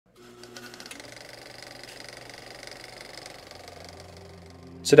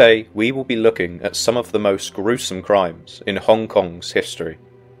Today we will be looking at some of the most gruesome crimes in Hong Kong's history.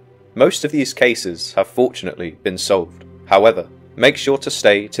 Most of these cases have fortunately been solved. However, make sure to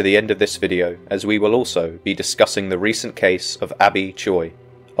stay to the end of this video as we will also be discussing the recent case of Abby Choi,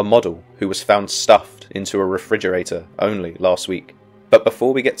 a model who was found stuffed into a refrigerator only last week. But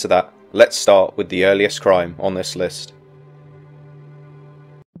before we get to that, let's start with the earliest crime on this list.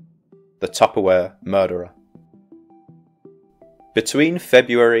 The Tupperware Murderer. Between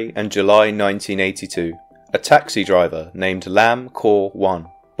February and July 1982, a taxi driver named Lam Kor Wan,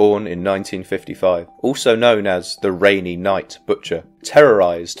 born in 1955, also known as the Rainy Night Butcher,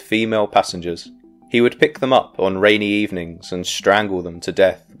 terrorised female passengers. He would pick them up on rainy evenings and strangle them to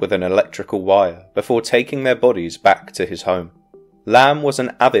death with an electrical wire before taking their bodies back to his home. Lam was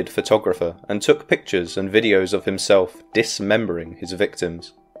an avid photographer and took pictures and videos of himself dismembering his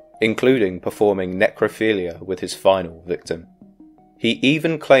victims, including performing necrophilia with his final victim. He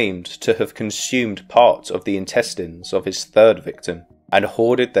even claimed to have consumed part of the intestines of his third victim and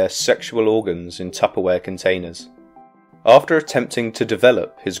hoarded their sexual organs in Tupperware containers. After attempting to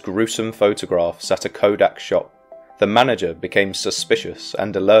develop his gruesome photographs at a Kodak shop, the manager became suspicious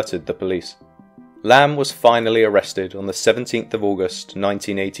and alerted the police. Lam was finally arrested on the 17th of August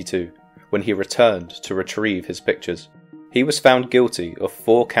 1982 when he returned to retrieve his pictures. He was found guilty of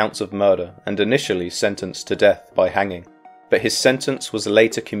 4 counts of murder and initially sentenced to death by hanging, but his sentence was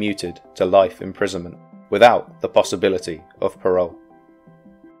later commuted to life imprisonment without the possibility of parole.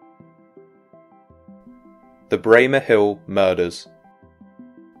 The Braemar Hill Murders.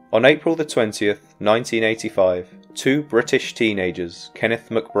 On April the 20th, 1985, 2 British teenagers, Kenneth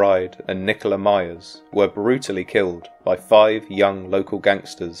McBride and Nicola Myers, were brutally killed by 5 young local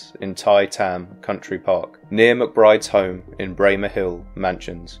gangsters in Tai Tam Country Park, near McBride's home in Braemar Hill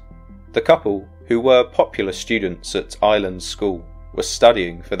Mansions. The couple, who were popular students at Island School, were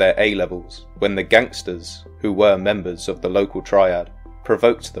studying for their A-levels when the gangsters, who were members of the local triad,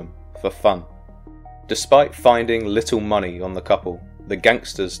 provoked them for fun. Despite finding little money on the couple, the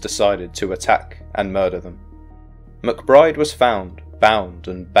gangsters decided to attack and murder them. McBride was found bound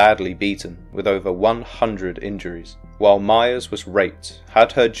and badly beaten with over 100 injuries, while Myers was raped,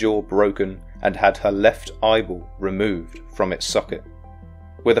 had her jaw broken and had her left eyeball removed from its socket.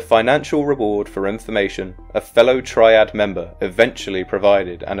 With a financial reward for information, a fellow triad member eventually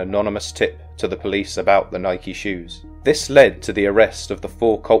provided an anonymous tip to the police about the Nike shoes. This led to the arrest of the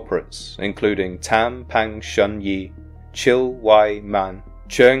 4 culprits, including Tam Pang Shun Yi, Chil Wai Man,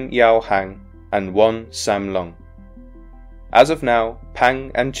 Cheung Yao Hang, and Won Sam Lung. As of now,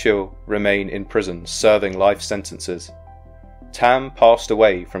 Pang and Chil remain in prison serving life sentences. Tam passed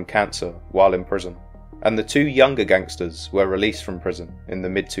away from cancer while in prison, and the 2 younger gangsters were released from prison in the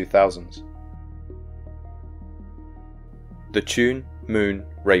mid-2000s. The Tuen Mun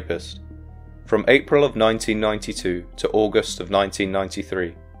Rapist. From April of 1992 to August of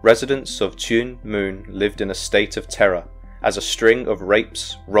 1993, residents of Tuen Mun lived in a state of terror as a string of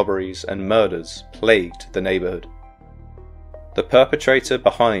rapes, robberies and murders plagued the neighbourhood. The perpetrator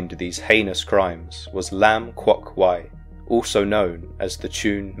behind these heinous crimes was Lam Kwok Wai, also known as the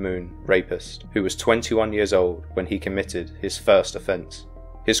Tuen Mun Rapist, who was 21 years old when he committed his first offence.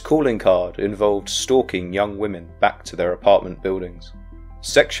 His calling card involved stalking young women back to their apartment buildings,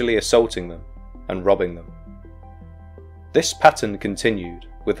 sexually assaulting them and robbing them. This pattern continued,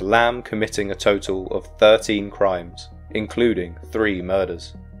 with Lam committing a total of 13 crimes, including 3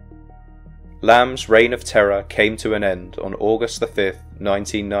 murders. Lam's reign of terror came to an end on August 5,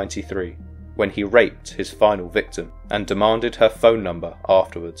 1993, when he raped his final victim and demanded her phone number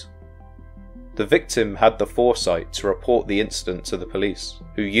afterwards. The victim had the foresight to report the incident to the police,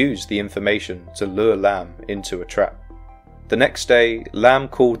 who used the information to lure Lam into a trap. The next day, Lam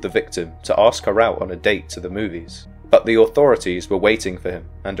called the victim to ask her out on a date to the movies, but the authorities were waiting for him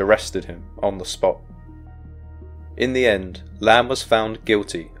and arrested him on the spot. In the end, Lam was found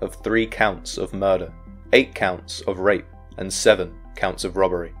guilty of 3 counts of murder, 8 counts of rape, and 7 counts of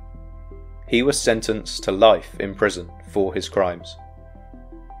robbery. He was sentenced to life in prison for his crimes.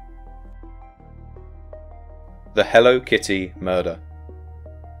 The Hello Kitty Murder.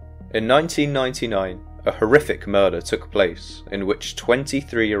 In 1999, a horrific murder took place in which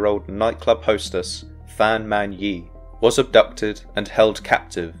 23-year-old nightclub hostess Fan Man Yi was abducted and held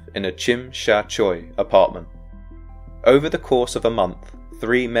captive in a Chim Sha Choi apartment. Over the course of a month,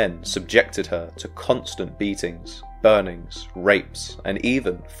 3 men subjected her to constant beatings, burnings, rapes, and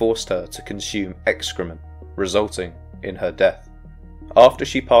even forced her to consume excrement, resulting in her death. After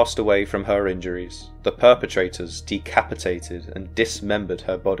she passed away from her injuries, the perpetrators decapitated and dismembered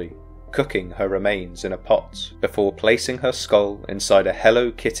her body, cooking her remains in a pot before placing her skull inside a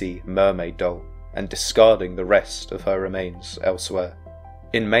Hello Kitty mermaid doll and discarding the rest of her remains elsewhere.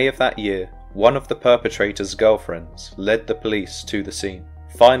 In May of that year, one of the perpetrator's girlfriends led the police to the scene,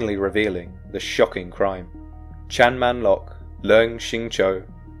 finally revealing the shocking crime. Chan Man Lok, Leung Shing Cho,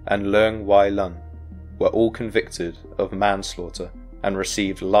 and Leung Wai Lun were all convicted of manslaughter and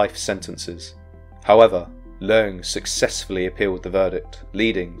received life sentences. However, Leung successfully appealed the verdict,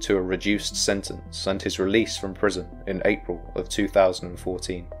 leading to a reduced sentence and his release from prison in April of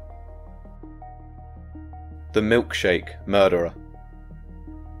 2014. The Milkshake Murderer.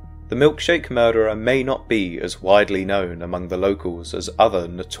 The Milkshake Murderer may not be as widely known among the locals as other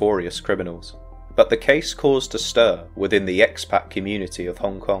notorious criminals, but the case caused a stir within the expat community of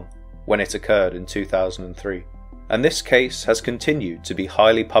Hong Kong when it occurred in 2003, and this case has continued to be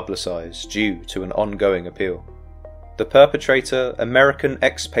highly publicised due to an ongoing appeal. The perpetrator, American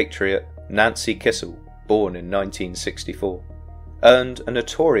expatriate Nancy Kissel, born in 1964, earned a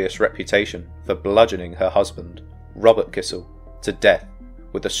notorious reputation for bludgeoning her husband, Robert Kissel, to death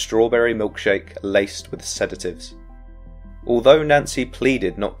with a strawberry milkshake laced with sedatives. Although Nancy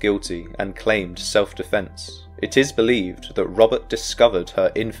pleaded not guilty and claimed self-defence, it is believed that Robert discovered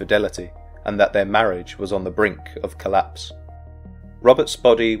her infidelity and that their marriage was on the brink of collapse. Robert's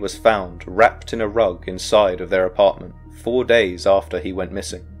body was found wrapped in a rug inside of their apartment 4 days after he went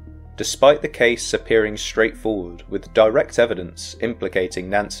missing. Despite the case appearing straightforward with direct evidence implicating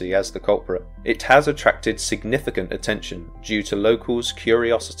Nancy as the culprit, it has attracted significant attention due to locals'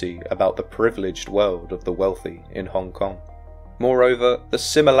 curiosity about the privileged world of the wealthy in Hong Kong. Moreover, the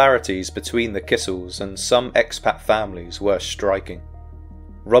similarities between the Kissels and some expat families were striking.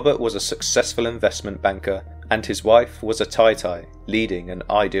 Robert was a successful investment banker and his wife was a Tai-Tai, leading an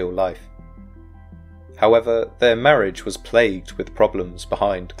ideal life. However, their marriage was plagued with problems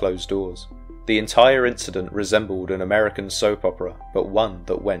behind closed doors. The entire incident resembled an American soap opera, but one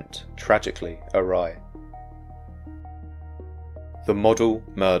that went tragically awry. The Model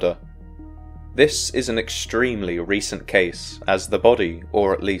Murder. This is an extremely recent case, as the body,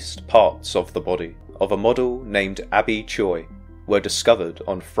 or at least parts of the body, of a model named Abby Choi were discovered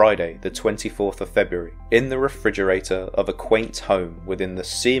on Friday the 24th of February in the refrigerator of a quaint home within the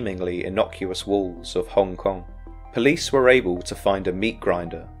seemingly innocuous walls of Hong Kong. Police were able to find a meat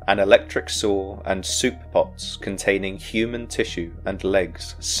grinder, an electric saw and soup pots containing human tissue and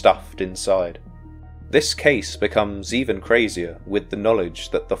legs stuffed inside. This case becomes even crazier with the knowledge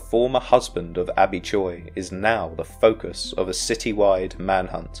that the former husband of Abby Choi is now the focus of a citywide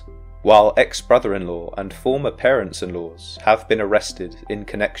manhunt, while ex-brother-in-law and former parents-in-laws have been arrested in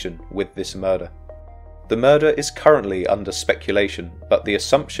connection with this murder. The murder is currently under speculation, but the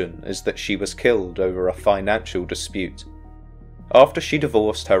assumption is that she was killed over a financial dispute. After she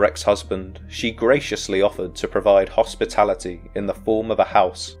divorced her ex-husband, she graciously offered to provide hospitality in the form of a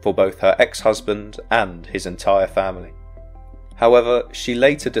house for both her ex-husband and his entire family. However, she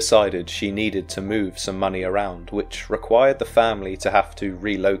later decided she needed to move some money around, which required the family to have to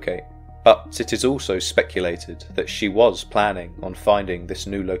relocate. But it is also speculated that she was planning on finding this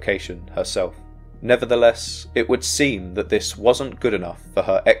new location herself. Nevertheless, it would seem that this wasn't good enough for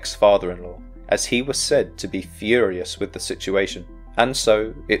her ex-father-in-law, as he was said to be furious with the situation, and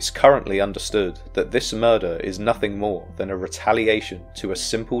so it's currently understood that this murder is nothing more than a retaliation to a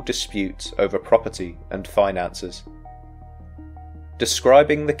simple dispute over property and finances.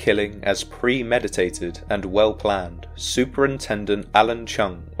 Describing the killing as premeditated and well-planned, Superintendent Alan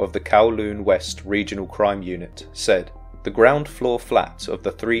Chung of the Kowloon West Regional Crime Unit said, "The ground floor flat of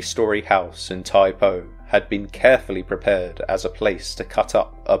the 3-story house in Tai Po had been carefully prepared as a place to cut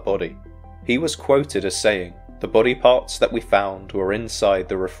up a body." He was quoted as saying, "The body parts that we found were inside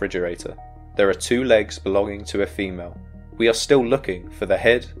the refrigerator. There are 2 legs belonging to a female. We are still looking for the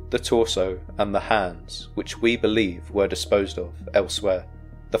head, the torso, and the hands, which we believe were disposed of elsewhere."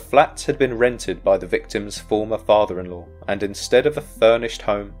 The flat had been rented by the victim's former father-in-law, and instead of a furnished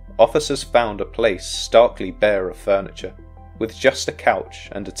home, officers found a place starkly bare of furniture, with just a couch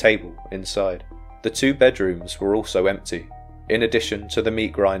and a table inside. The 2 bedrooms were also empty, in addition to the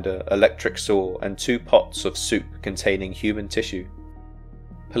meat grinder, electric saw, and 2 pots of soup containing human tissue.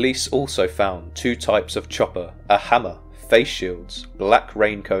 Police also found 2 types of chopper, a hammer, face shields, black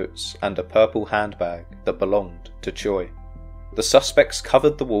raincoats, and a purple handbag that belonged to Choi. The suspects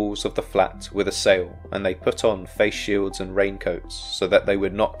covered the walls of the flat with a sail, and they put on face shields and raincoats so that they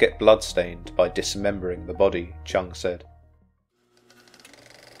would not get bloodstained by dismembering the body, Chung said.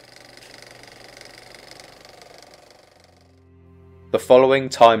 The following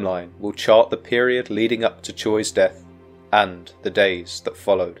timeline will chart the period leading up to Choi's death and the days that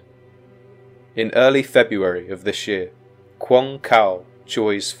followed. In early February of this year, Kwong Kao,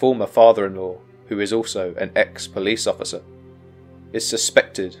 Choi's former father-in-law, who is also an ex-police officer, is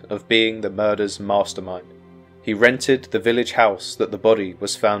suspected of being the murder's mastermind. He rented the village house that the body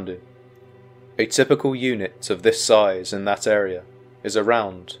was found in. A typical unit of this size in that area is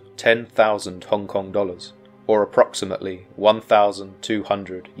around 10,000 Hong Kong dollars, or approximately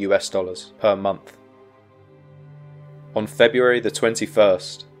 1,200 US dollars per month. On February the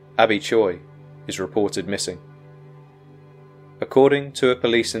 21st, Abby Choi is reported missing. According to a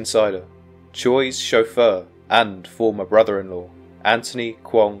police insider, Choi's chauffeur and former brother-in-law, Anthony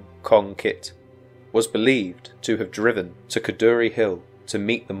Kwong Kong Kit, was believed to have driven to Kaduri Hill to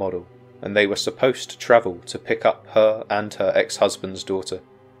meet the model, and they were supposed to travel to pick up her and her ex-husband's daughter.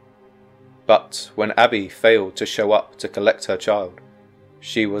 But when Abby failed to show up to collect her child,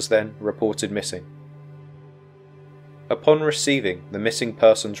 she was then reported missing. Upon receiving the missing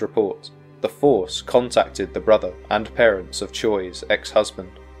persons report, the force contacted the brother and parents of Choi's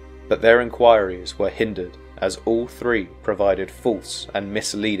ex-husband, but their inquiries were hindered as all three provided false and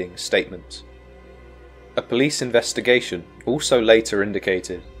misleading statements. A police investigation also later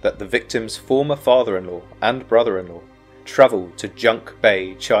indicated that the victim's former father-in-law and brother-in-law travelled to Junk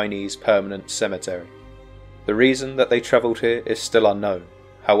Bay Chinese Permanent Cemetery. The reason that they travelled here is still unknown.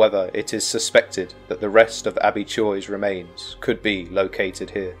 However, it is suspected that the rest of Abby Choi's remains could be located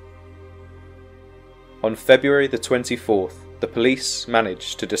here. On February the 24th, the police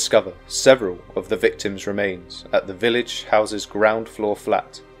managed to discover several of the victims' remains at the village house's ground floor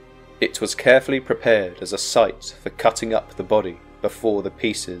flat. It was carefully prepared as a site for cutting up the body before the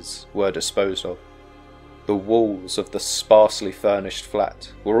pieces were disposed of. The walls of the sparsely furnished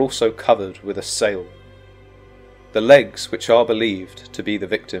flat were also covered with a sail. The legs, which are believed to be the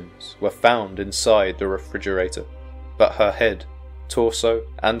victims, were found inside the refrigerator, but her head, torso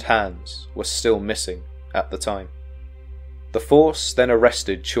and hands were still missing at the time. The force then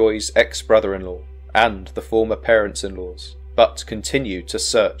arrested Choi's ex-brother-in-law and the former parents-in-laws, but continued to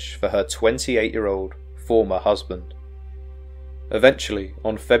search for her 28-year-old former husband. Eventually,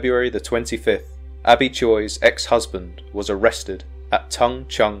 on February the 25th, Abby Choi's ex-husband was arrested at Tung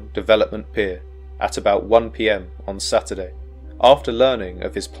Chung Development Pier at about 1 p.m. on Saturday, after learning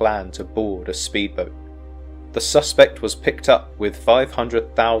of his plan to board a speedboat. The suspect was picked up with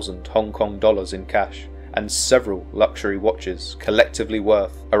 500,000 Hong Kong dollars in cash and several luxury watches collectively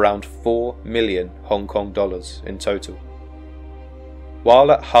worth around 4 million Hong Kong dollars in total.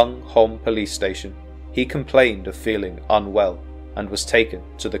 While at Hung Hom Police Station, he complained of feeling unwell and was taken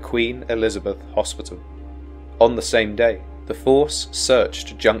to the Queen Elizabeth Hospital. On the same day, the force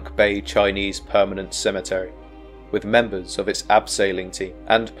searched Junk Bay Chinese Permanent Cemetery with members of its abseiling team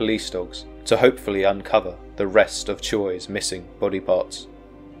and police dogs to hopefully uncover the rest of Choi's missing body parts.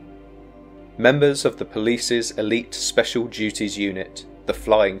 Members of the police's elite special duties unit, the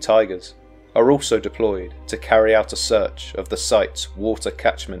Flying Tigers, are also deployed to carry out a search of the site's water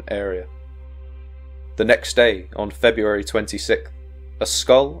catchment area. The next day, on February 26th, a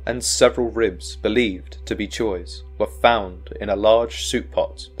skull and several ribs believed to be Choi's were found in a large soup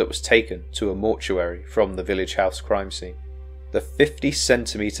pot that was taken to a mortuary from the village house crime scene. The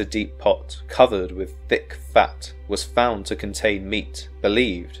 50-centimetre deep pot, covered with thick fat, was found to contain meat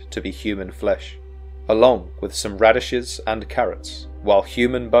believed to be human flesh, along with some radishes and carrots, while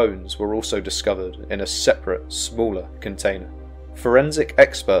human bones were also discovered in a separate, smaller container. Forensic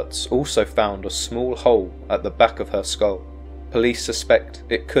experts also found a small hole at the back of her skull. Police suspect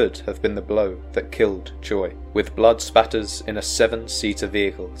it could have been the blow that killed Choi, with blood spatters in a 7-seater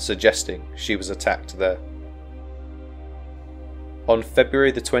vehicle suggesting she was attacked there. On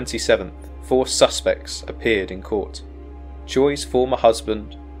February the 27th, 4 suspects appeared in court. Choi's former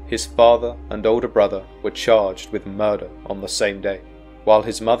husband, his father and older brother were charged with murder on the same day, while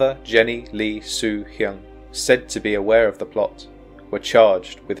his mother, Jenny Lee Soo Hyung, said to be aware of the plot, were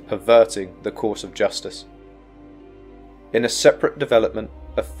charged with perverting the course of justice. In a separate development,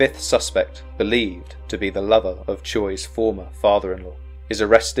 a 5th suspect, believed to be the lover of Choi's former father-in-law, is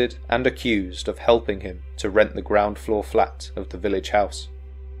arrested and accused of helping him to rent the ground floor flat of the village house.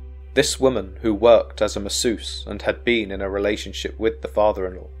 This woman, who worked as a masseuse and had been in a relationship with the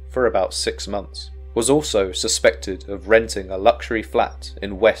father-in-law for about 6 months, was also suspected of renting a luxury flat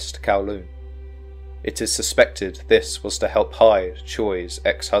in West Kowloon. It is suspected this was to help hide Choi's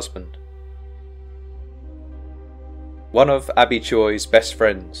ex-husband. One of Abby Choi's best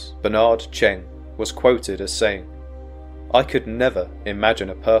friends, Bernard Cheng, was quoted as saying, "I could never imagine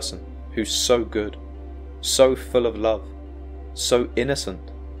a person who's so good, so full of love, so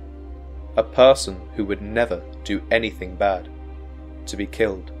innocent, a person who would never do anything bad, to be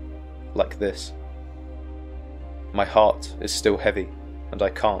killed like this. My heart is still heavy, and I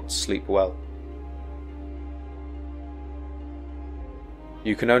can't sleep well.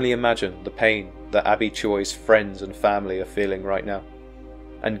 You can only imagine the pain that Abby Choi's friends and family are feeling right now,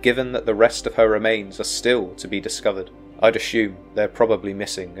 and given that the rest of her remains are still to be discovered, I'd assume they're probably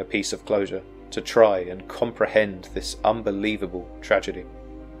missing a piece of closure to try and comprehend this unbelievable tragedy.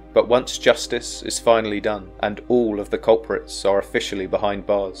 But once justice is finally done and all of the culprits are officially behind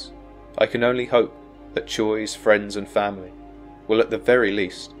bars, I can only hope that Choi's friends and family will at the very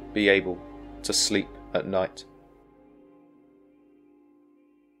least be able to sleep at night.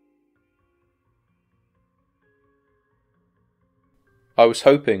 I was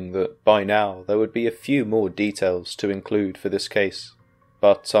hoping that by now there would be a few more details to include for this case,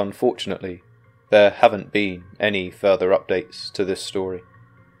 but unfortunately there haven't been any further updates to this story.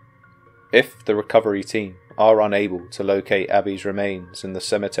 If the recovery team are unable to locate Abby's remains in the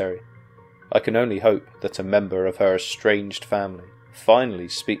cemetery, I can only hope that a member of her estranged family finally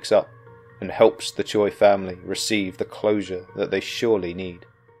speaks up and helps the Choi family receive the closure that they surely need.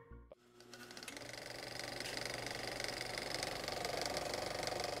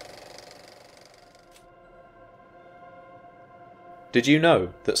 Did you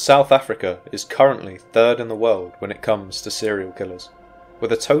know that South Africa is currently third in the world when it comes to serial killers,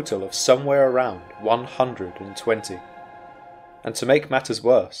 with a total of somewhere around 120? And to make matters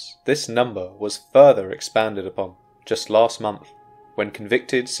worse, this number was further expanded upon just last month when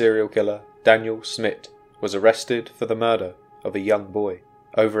convicted serial killer Daniel Smit was arrested for the murder of a young boy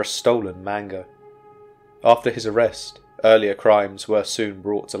over a stolen mango. After his arrest, earlier crimes were soon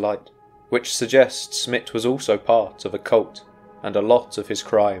brought to light, which suggests Smit was also part of a cult, and a lot of his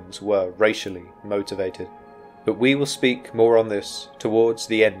crimes were racially motivated. But we will speak more on this towards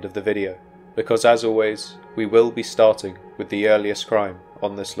the end of the video, because as always, we will be starting with the earliest crime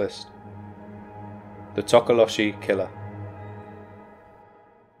on this list: the Tokoloshi Killer.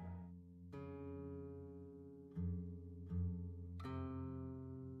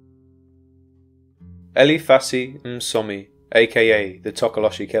 Elifasi Msomi, aka the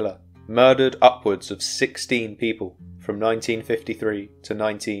Tokoloshi Killer, murdered upwards of 16 people from 1953 to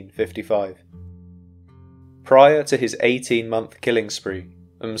 1955. Prior to his 18-month killing spree,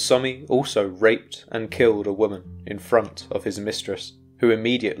 Msomi also raped and killed a woman in front of his mistress, who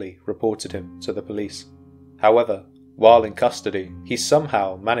immediately reported him to the police. However, while in custody, he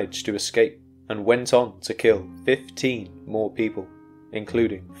somehow managed to escape and went on to kill 15 more people,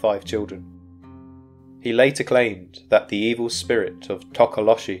 including 5 children. He later claimed that the evil spirit of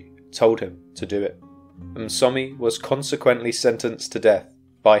Tokoloshi told him to do it. Msomi was consequently sentenced to death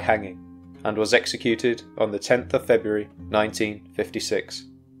by hanging and was executed on the 10th of February 1956.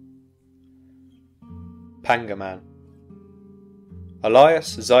 Pangaman.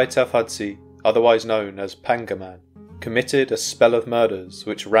 Elias Zaitafadze, otherwise known as Pangaman, committed a spell of murders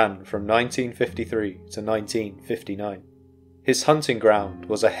which ran from 1953 to 1959. His hunting ground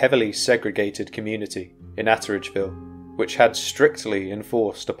was a heavily segregated community in Atteridgeville, which had strictly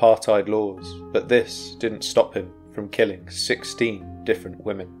enforced apartheid laws, but this didn't stop him from killing 16 different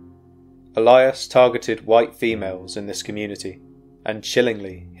women. Elias targeted white females in this community, and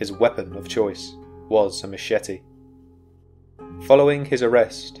chillingly, his weapon of choice was a machete. Following his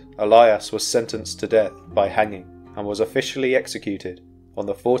arrest, Elias was sentenced to death by hanging and was officially executed on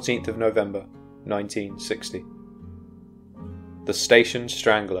the 14th of November 1960. The Station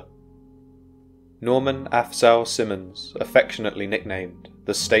Strangler. Norman Afzal Simmons, affectionately nicknamed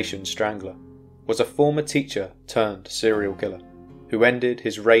the Station Strangler, was a former teacher turned serial killer who ended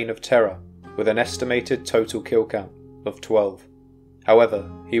his reign of terror with an estimated total kill count of 12.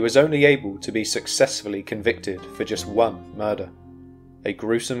 However, he was only able to be successfully convicted for just one murder, a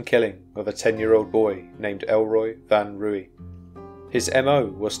gruesome killing of a 10-year-old boy named Elroy Van Rooy. His MO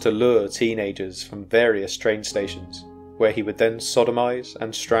was to lure teenagers from various train stations, where he would then sodomize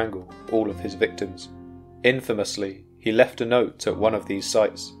and strangle all of his victims. Infamously, he left a note at one of these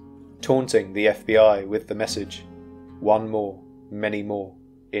sites, taunting the FBI with the message, "One more, many more,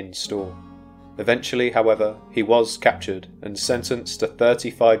 in store." Eventually, however, he was captured and sentenced to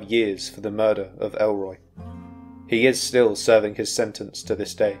 35 years for the murder of Elroy. He is still serving his sentence to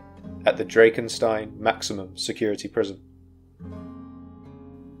this day at the Drakenstein Maximum Security Prison.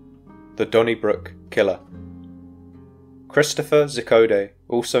 The Donnybrook Killer. Christopher Zikode,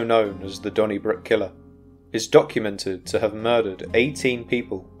 also known as the Donnybrook Killer, is documented to have murdered 18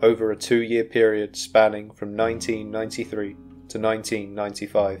 people over a 2-year period spanning from 1993 to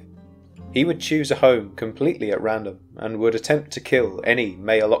 1995. He would choose a home completely at random and would attempt to kill any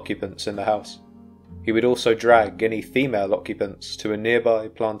male occupants in the house. He would also drag any female occupants to a nearby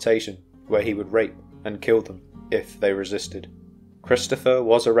plantation where he would rape and kill them if they resisted. Christopher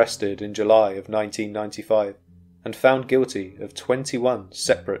was arrested in July of 1995 and found guilty of 21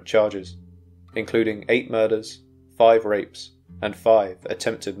 separate charges, including 8 murders, 5 rapes, and 5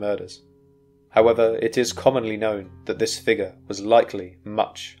 attempted murders. However, it is commonly known that this figure was likely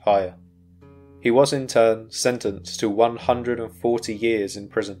much higher. He was in turn sentenced to 140 years in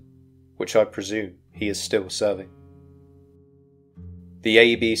prison, which I presume he is still serving. The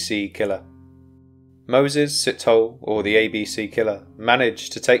ABC Killer. Moses Sithole, or the ABC Killer,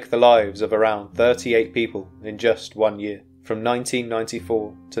 managed to take the lives of around 38 people in just 1 year, from 1994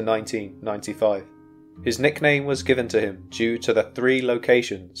 to 1995. His nickname was given to him due to the 3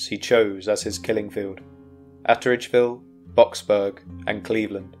 locations he chose as his killing field: Atteridgeville, Boksburg, and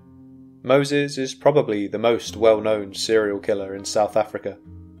Cleveland. Moses is probably the most well-known serial killer in South Africa,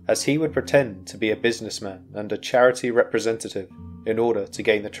 as he would pretend to be a businessman and a charity representative in order to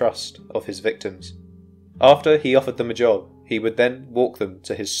gain the trust of his victims. After he offered them a job, he would then walk them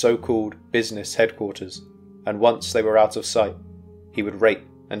to his so-called business headquarters, and once they were out of sight, he would rape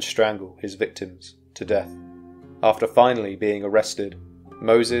and strangle his victims to death. After finally being arrested,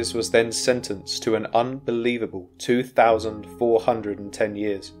 Moses was then sentenced to an unbelievable 2,410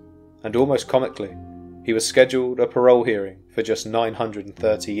 years, and almost comically, he was scheduled a parole hearing for just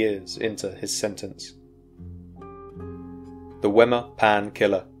 930 years into his sentence. The Wema Pan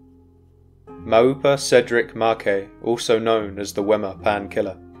Killer. Maupa Cedric Marque, also known as the Wema Pan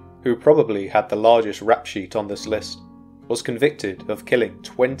Killer, who probably had the largest rap sheet on this list, was convicted of killing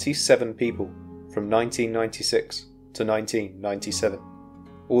 27 people from 1996 to 1997.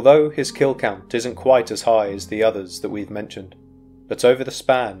 Although his kill count isn't quite as high as the others that we've mentioned, but over the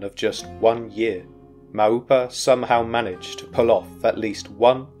span of just 1 year, Maupa somehow managed to pull off at least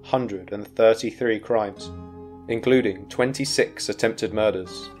 133 crimes, including 26 attempted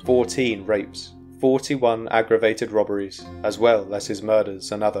murders, 14 rapes, 41 aggravated robberies, as well as his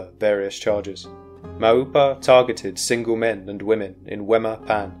murders and other various charges. Maupa targeted single men and women in Wema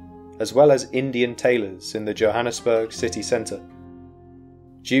Pan, as well as Indian tailors in the Johannesburg city centre.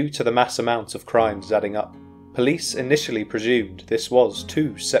 Due to the mass amount of crimes adding up, police initially presumed this was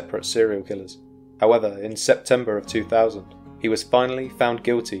 2 separate serial killers. However, in September of 2000, he was finally found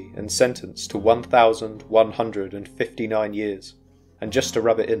guilty and sentenced to 1,159 years, and just to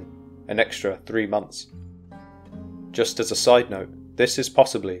rub it in, an extra 3 months. Just as a side note, this is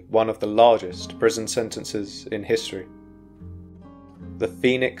possibly one of the largest prison sentences in history. The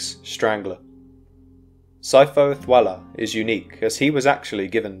Phoenix Strangler. Sipho Thwala is unique as he was actually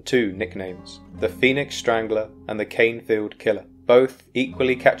given 2 nicknames, the Phoenix Strangler and the Canefield Killer, both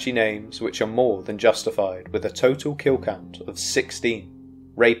equally catchy names which are more than justified with a total kill count of 16,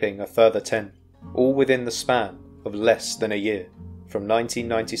 raping a further 10, all within the span of less than a year, from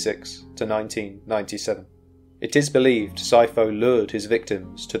 1996 to 1997. It is believed Sipho lured his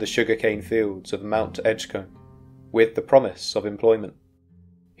victims to the sugarcane fields of Mount Edgecombe, with the promise of employment.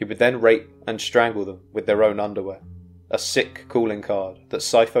 He would then rape and strangle them with their own underwear, a sick calling card that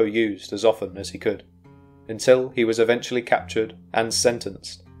Sipho used as often as he could, until he was eventually captured and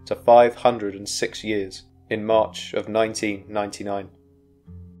sentenced to 506 years in March of 1999.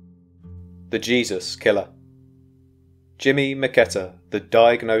 The Jesus Killer. Jimmy Maketa, the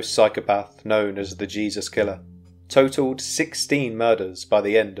diagnosed psychopath known as the Jesus Killer, totaled 16 murders by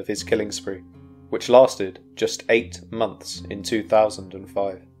the end of his killing spree, which lasted just 8 months in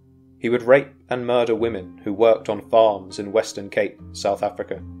 2005. He would rape and murder women who worked on farms in Western Cape, South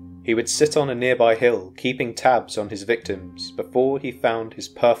Africa. He would sit on a nearby hill keeping tabs on his victims before he found his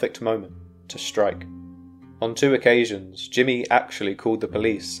perfect moment to strike. On 2 occasions, Jimmy actually called the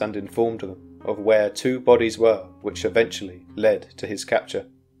police and informed them of where 2 bodies were, which eventually led to his capture.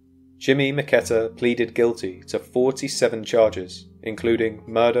 Jimmy Maketa pleaded guilty to 47 charges, including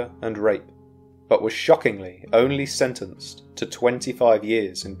murder and rape, but was shockingly only sentenced to 25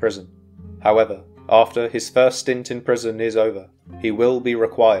 years in prison. However, after his first stint in prison is over, he will be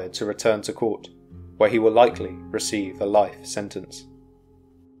required to return to court, where he will likely receive a life sentence.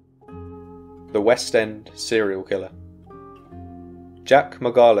 The West End Serial Killer. Jack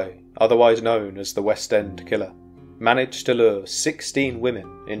Magale, otherwise known as the West End Killer, managed to lure 16 women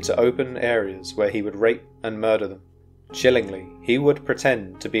into open areas where he would rape and murder them. Chillingly, he would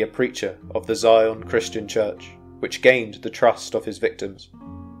pretend to be a preacher of the Zion Christian Church, which gained the trust of his victims.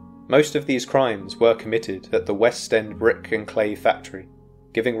 Most of these crimes were committed at the West End Brick and Clay Factory,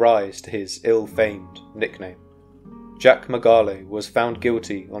 giving rise to his ill-famed nickname. Jack Magale was found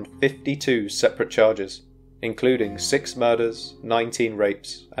guilty on 52 separate charges, including 6 murders, 19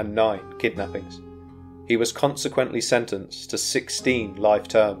 rapes, and 9 kidnappings. He was consequently sentenced to 16 life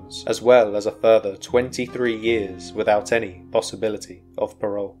terms, as well as a further 23 years without any possibility of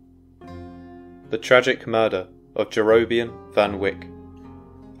parole. The tragic murder of Jerobian van Wyk.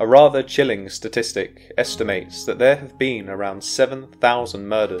 A rather chilling statistic estimates that there have been around 7,000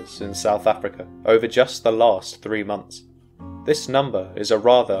 murders in South Africa over just the last 3 months. This number is a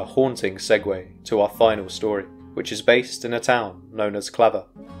rather haunting segue to our final story, which is based in a town known as Claver,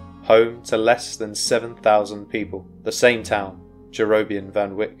 home to less than 7,000 people, the same town Jerobian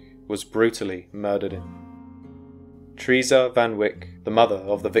van Wyk was brutally murdered in. Teresa van Wyk, the mother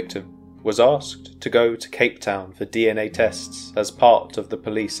of the victim, was asked to go to Cape Town for DNA tests as part of the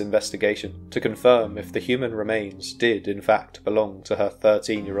police investigation to confirm if the human remains did in fact belong to her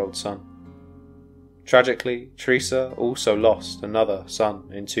 13-year-old son. Tragically, Teresa also lost another son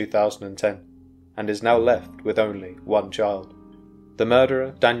in 2010 and is now left with only one child. The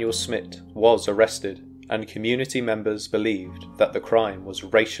murderer, Daniel Smit, was arrested, and community members believed that the crime was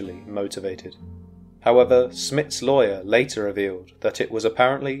racially motivated. However, Smith's lawyer later revealed that it was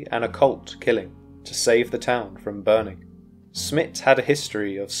apparently an occult killing to save the town from burning. Smith had a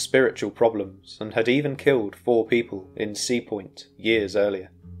history of spiritual problems and had even killed 4 people in Sea Point years earlier.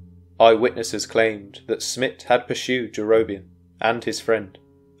 Eyewitnesses claimed that Smith had pursued Jerobian and his friend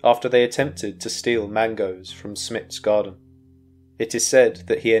after they attempted to steal mangoes from Smith's garden. It is said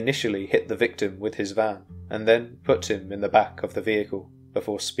that he initially hit the victim with his van and then put him in the back of the vehicle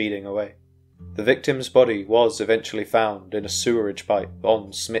before speeding away. The victim's body was eventually found in a sewerage pipe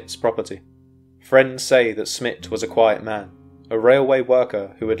on Smith's property. Friends say that Smith was a quiet man, a railway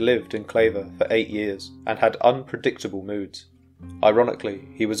worker who had lived in Claver for 8 years and had unpredictable moods. Ironically,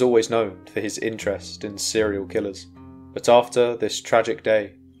 he was always known for his interest in serial killers. But after this tragic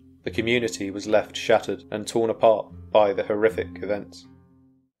day, the community was left shattered and torn apart by the horrific events.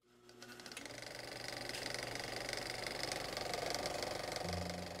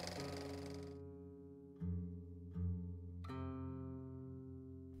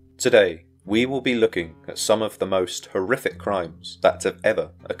 Today, we will be looking at some of the most horrific crimes that have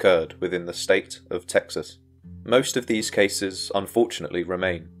ever occurred within the state of Texas. Most of these cases, unfortunately,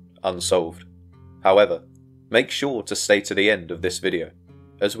 remain unsolved. However, make sure to stay to the end of this video,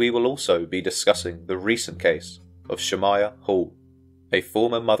 as we will also be discussing the recent case of Shamaya Hall, a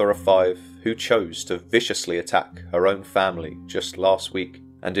former mother of 5 who chose to viciously attack her own family just last week,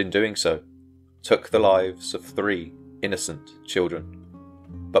 and in doing so, took the lives of 3 innocent children.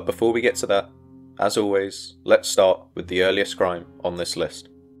 But before we get to that, as always, let's start with the earliest crime on this list.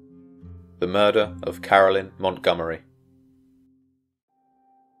 The murder of Carolyn Montgomery.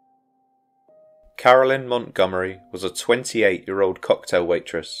 Carolyn Montgomery was a 28-year-old cocktail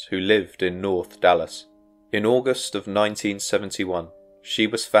waitress who lived in North Dallas. In August of 1971, she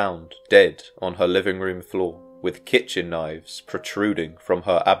was found dead on her living room floor with kitchen knives protruding from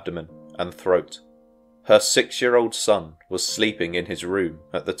her abdomen and throat. Her 6-year-old son was sleeping in his room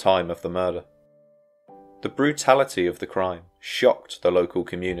at the time of the murder. The brutality of the crime shocked the local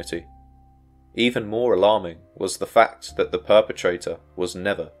community. Even more alarming was the fact that the perpetrator was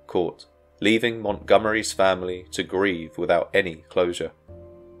never caught, leaving Montgomery's family to grieve without any closure.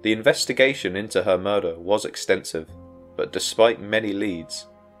 The investigation into her murder was extensive, but despite many leads,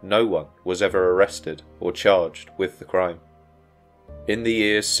 no one was ever arrested or charged with the crime. In the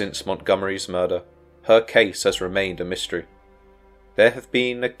years since Montgomery's murder, her case has remained a mystery. There have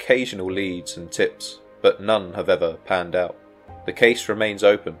been occasional leads and tips, but none have ever panned out. The case remains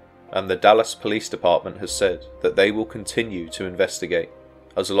open, and the Dallas Police Department has said that they will continue to investigate,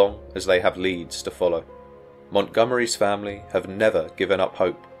 as long as they have leads to follow. Montgomery's family have never given up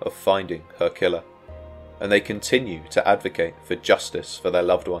hope of finding her killer, and they continue to advocate for justice for their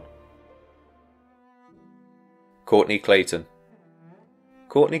loved one. Courtney Clayton.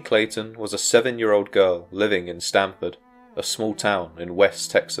 Courtney Clayton was a 7-year-old girl living in Stanford, a small town in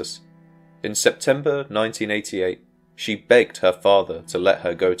West Texas. In September 1988, she begged her father to let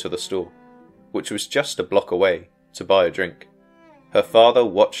her go to the store, which was just a block away, to buy a drink. Her father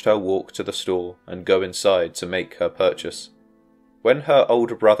watched her walk to the store and go inside to make her purchase. When her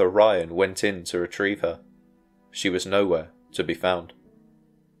older brother Ryan went in to retrieve her, she was nowhere to be found.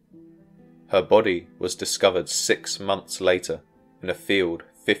 Her body was discovered 6 months later in a field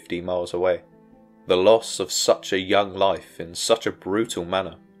 50 miles away. The loss of such a young life in such a brutal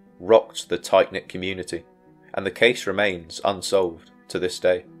manner rocked the tight-knit community, and the case remains unsolved to this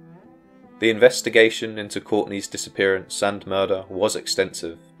day. The investigation into Courtney's disappearance and murder was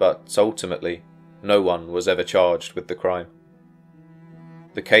extensive, but ultimately, no one was ever charged with the crime.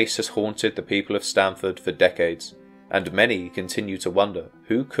 The case has haunted the people of Stanford for decades, and many continue to wonder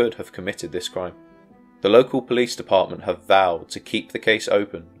who could have committed this crime. The local police department have vowed to keep the case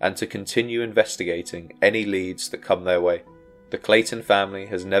open and to continue investigating any leads that come their way. The Clayton family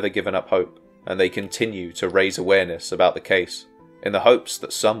has never given up hope, and they continue to raise awareness about the case in the hopes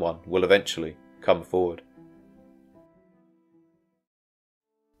that someone will eventually come forward.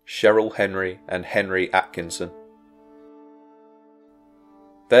 Cheryl Henry and Henry Atkinson.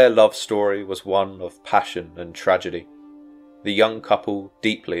 Their love story was one of passion and tragedy. The young couple,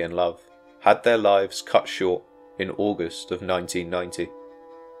 deeply in love, had their lives cut short in August of 1990.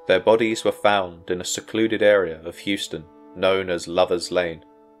 Their bodies were found in a secluded area of Houston known as Lover's Lane,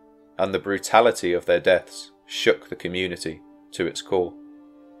 and the brutality of their deaths shook the community to its core.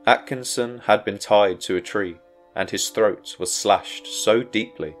 Atkinson had been tied to a tree, and his throat was slashed so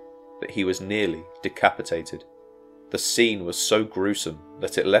deeply that he was nearly decapitated. The scene was so gruesome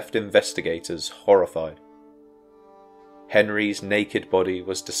that it left investigators horrified. Henry's naked body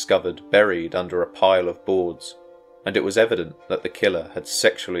was discovered buried under a pile of boards, and it was evident that the killer had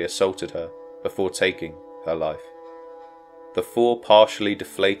sexually assaulted her before taking her life. The 4 partially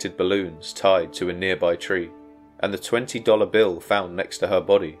deflated balloons tied to a nearby tree, and the $20 bill found next to her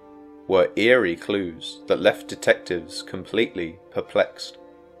body were eerie clues that left detectives completely perplexed.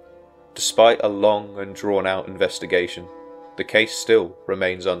 Despite a long and drawn-out investigation, the case still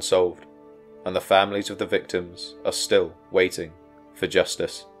remains unsolved, and the families of the victims are still waiting for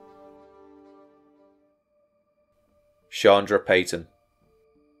justice. Chandra Payton.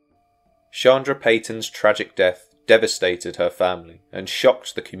 Chandra Payton's tragic death devastated her family and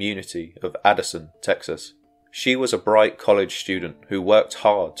shocked the community of Addison, Texas. She was a bright college student who worked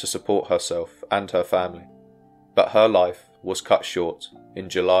hard to support herself and her family, but her life was cut short in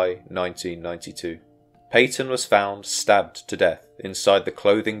July 1992. Payton was found stabbed to death inside the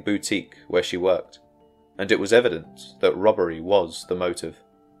clothing boutique where she worked, and it was evident that robbery was the motive.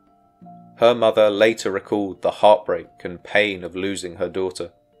 Her mother later recalled the heartbreak and pain of losing her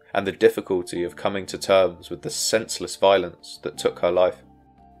daughter, and the difficulty of coming to terms with the senseless violence that took her life.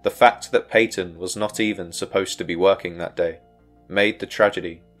 The fact that Payton was not even supposed to be working that day made the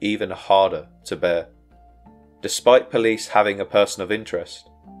tragedy even harder to bear. Despite police having a person of interest,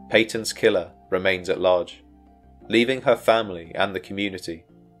 Payton's killer remains at large, leaving her family and the community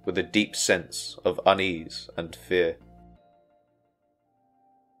with a deep sense of unease and fear.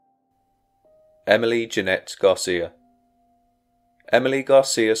 Emily Jeanette Garcia. Emily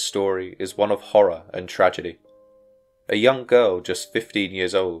Garcia's story is one of horror and tragedy. A young girl just 15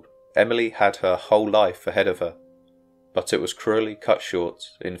 years old, Emily had her whole life ahead of her, but it was cruelly cut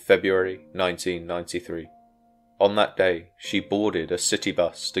short in February 1993. On that day, she boarded a city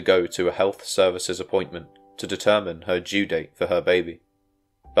bus to go to a health services appointment to determine her due date for her baby,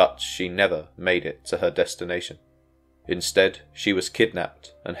 but she never made it to her destination. Instead, she was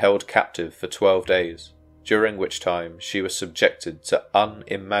kidnapped and held captive for 12 days, during which time she was subjected to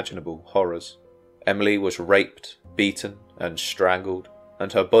unimaginable horrors. Emily was raped, beaten, and strangled,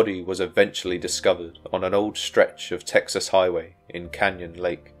 and her body was eventually discovered on an old stretch of Texas highway in Canyon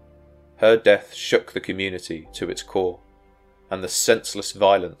Lake. Her death shook the community to its core, and the senseless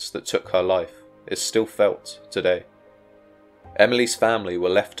violence that took her life is still felt today. Emily's family were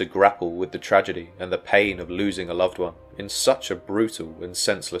left to grapple with the tragedy and the pain of losing a loved one in such a brutal and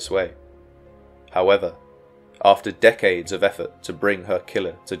senseless way. However, after decades of effort to bring her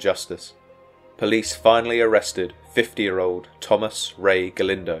killer to justice, police finally arrested 50-year-old Thomas Ray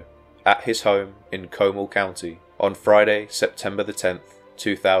Galindo at his home in Comal County on Friday, September the 10th,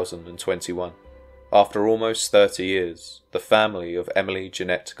 2021. After almost 30 years, the family of Emily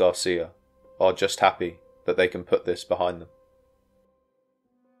Jeanette Garcia are just happy that they can put this behind them.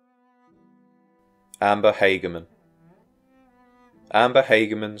 Amber Hagerman. Amber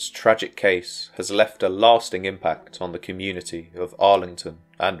Hagerman's tragic case has left a lasting impact on the community of Arlington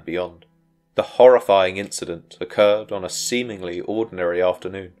and beyond. The horrifying incident occurred on a seemingly ordinary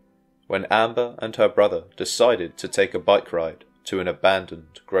afternoon, when Amber and her brother decided to take a bike ride to an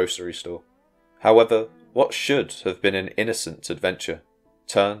abandoned grocery store. However, what should have been an innocent adventure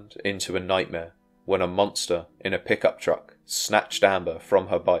turned into a nightmare when a monster in a pickup truck snatched Amber from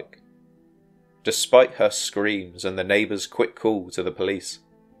her bike. Despite her screams and the neighbours' quick call to the police,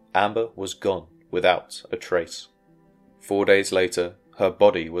 Amber was gone without a trace. 4 days later, her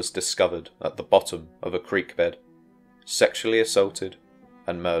body was discovered at the bottom of a creek bed, sexually assaulted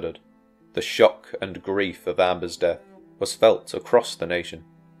and murdered. The shock and grief of Amber's death was felt across the nation,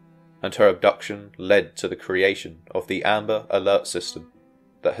 and her abduction led to the creation of the Amber Alert System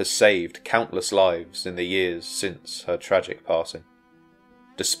that has saved countless lives in the years since her tragic passing.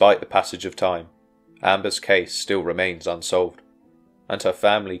 Despite the passage of time, Amber's case still remains unsolved, and her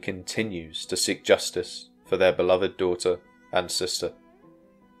family continues to seek justice for their beloved daughter and sister.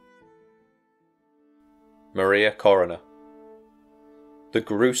 Maria Coroner. The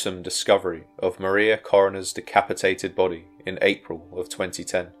gruesome discovery of Maria Coroner's decapitated body in April of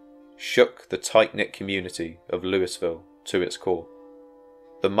 2010 shook the tight-knit community of Louisville to its core.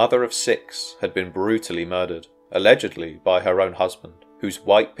 The mother of 6 had been brutally murdered, allegedly by her own husband, whose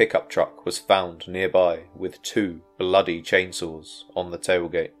white pickup truck was found nearby with 2 bloody chainsaws on the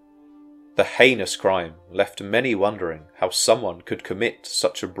tailgate. The heinous crime left many wondering how someone could commit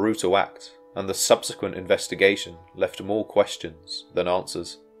such a brutal act, and the subsequent investigation left more questions than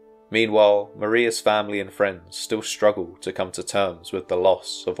answers. Meanwhile, Maria's family and friends still struggle to come to terms with the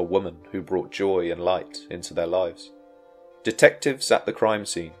loss of a woman who brought joy and light into their lives. Detectives at the crime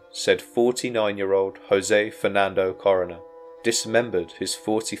scene said 49-year-old Jose Fernando Coroner dismembered his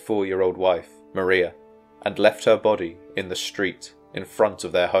 44-year-old wife, Maria, and left her body in the street in front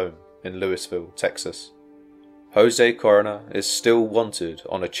of their home in Louisville, Texas. Jose Coroner is still wanted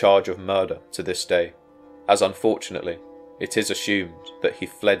on a charge of murder to this day, as unfortunately, it is assumed that he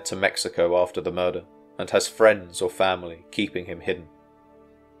fled to Mexico after the murder and has friends or family keeping him hidden.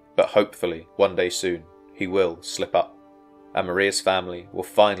 But hopefully, one day soon, he will slip up, and Maria's family will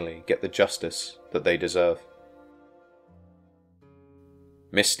finally get the justice that they deserve.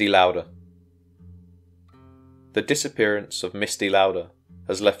 Misty Lauder. The disappearance of Misty Lauder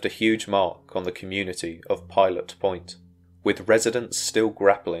has left a huge mark on the community of Pilot Point, with residents still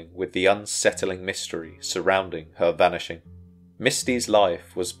grappling with the unsettling mystery surrounding her vanishing. Misty's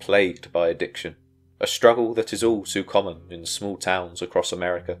life was plagued by addiction, a struggle that is all too common in small towns across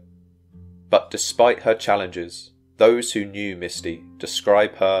America. But despite her challenges, those who knew Misty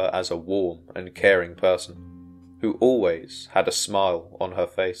describe her as a warm and caring person, who always had a smile on her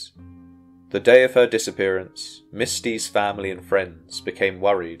face. The day of her disappearance, Misty's family and friends became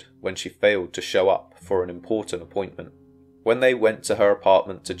worried when she failed to show up for an important appointment. When they went to her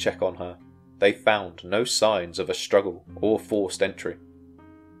apartment to check on her, they found no signs of a struggle or forced entry.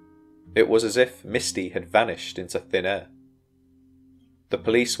 It was as if Misty had vanished into thin air. The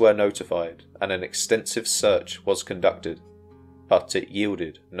police were notified and an extensive search was conducted, but it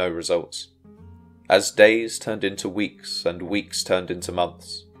yielded no results. As days turned into weeks and weeks turned into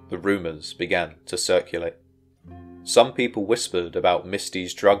months, the rumours began to circulate. Some people whispered about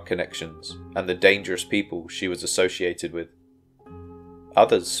Misty's drug connections and the dangerous people she was associated with.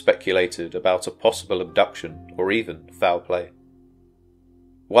 Others speculated about a possible abduction or even foul play.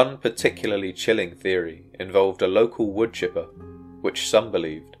 One particularly chilling theory involved a local wood chipper, which some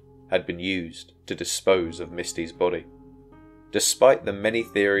believed had been used to dispose of Misty's body. Despite the many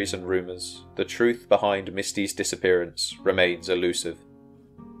theories and rumours, the truth behind Misty's disappearance remains elusive.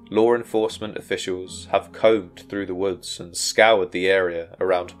 Law enforcement officials have combed through the woods and scoured the area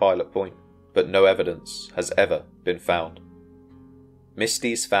around Pilot Point, but no evidence has ever been found.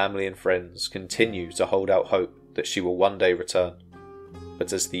 Misty's family and friends continue to hold out hope that she will one day return,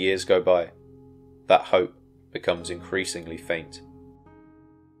 but as the years go by, that hope becomes increasingly faint.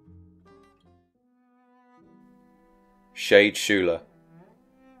 Shade Schuler.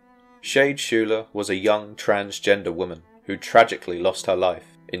 Shade Schuler was a young transgender woman who tragically lost her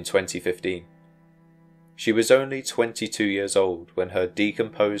life in 2015. She was only 22 years old when her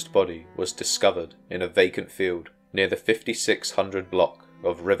decomposed body was discovered in a vacant field near the 5600 block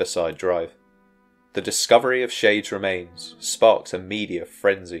of Riverside Drive. The discovery of Shade's remains sparked a media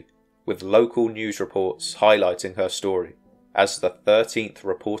frenzy, with local news reports highlighting her story as the 13th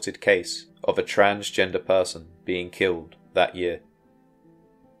reported case of a transgender person being killed that year.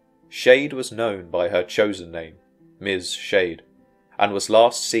 Shade was known by her chosen name, Ms. Shade, and was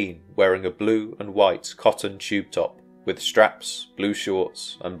last seen wearing a blue and white cotton tube top with straps, blue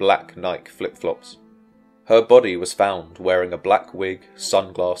shorts and black Nike flip-flops. Her body was found wearing a black wig,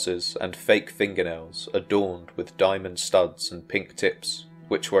 sunglasses and fake fingernails adorned with diamond studs and pink tips,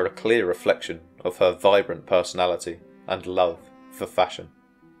 which were a clear reflection of her vibrant personality and love for fashion.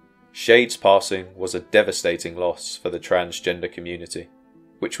 Shade's passing was a devastating loss for the transgender community,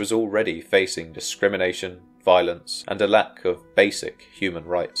 which was already facing discrimination, violence and a lack of basic human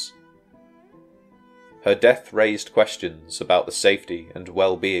rights. Her death raised questions about the safety and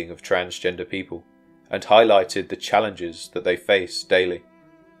well-being of transgender people, and highlighted the challenges that they face daily.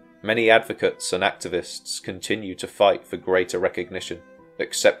 Many advocates and activists continue to fight for greater recognition,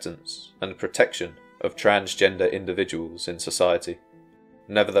 acceptance, and protection of transgender individuals in society.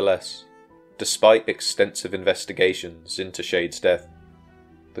 Nevertheless, despite extensive investigations into Shade's death,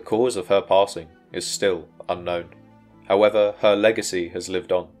 the cause of her passing is still unknown. However, her legacy has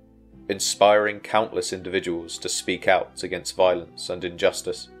lived on, inspiring countless individuals to speak out against violence and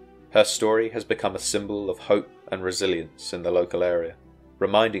injustice. Her story has become a symbol of hope and resilience in the local area,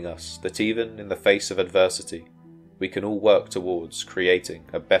 reminding us that even in the face of adversity, we can all work towards creating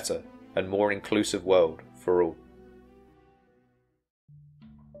a better and more inclusive world for all.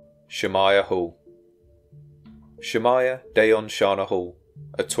 Shemaya Hall. Shemaya Dayon Shana Hall,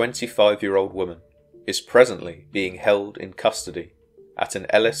 a 25-year-old woman, is presently being held in custody at an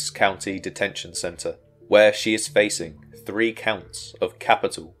Ellis County detention centre, where she is facing 3 counts of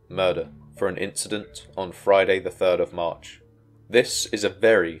capital murder for an incident on Friday the 3rd of March. This is a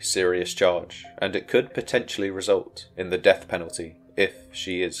very serious charge, and it could potentially result in the death penalty if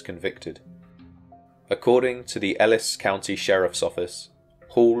she is convicted. According to the Ellis County Sheriff's Office,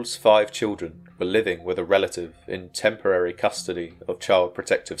 Hall's 5 children were living with a relative in temporary custody of Child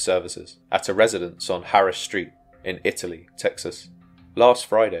Protective Services at a residence on Harris Street in Italy, Texas. Last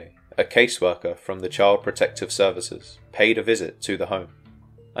Friday, a caseworker from the Child Protective Services paid a visit to the home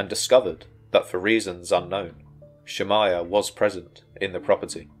and discovered that for reasons unknown, Shemaya was present in the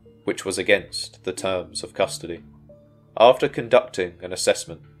property, which was against the terms of custody. After conducting an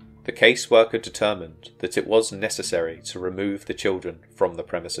assessment, the caseworker determined that it was necessary to remove the children from the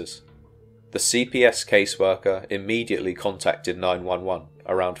premises. The CPS caseworker immediately contacted 911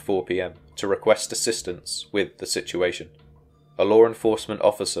 around 4 p.m. to request assistance with the situation. A law enforcement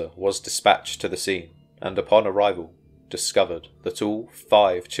officer was dispatched to the scene and upon arrival discovered that all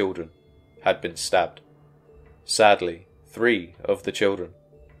 5 children had been stabbed. Sadly, 3 of the children,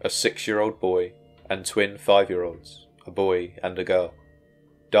 a 6-year-old boy and twin 5-year-olds, a boy and a girl,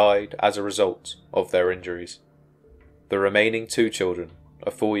 died as a result of their injuries. The remaining 2 children,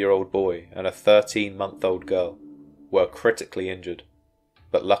 a 4-year-old boy and a 13-month-old girl, were critically injured,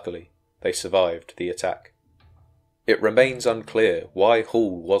 but luckily they survived the attack. It remains unclear why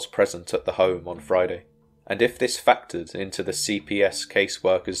Hall was present at the home on Friday, and if this factored into the CPS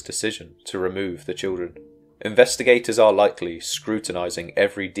caseworker's decision to remove the children. Investigators are likely scrutinising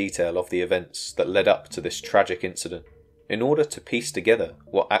every detail of the events that led up to this tragic incident in order to piece together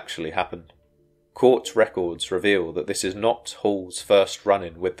what actually happened. Court records reveal that this is not Hall's first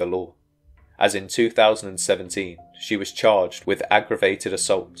run-in with the law, as in 2017 she was charged with aggravated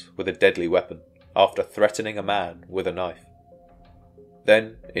assault with a deadly weapon after threatening a man with a knife.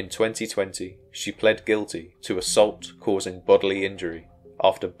 Then, in 2020, she pled guilty to assault causing bodily injury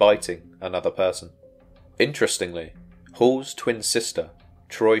after biting another person. Interestingly, Hall's twin sister,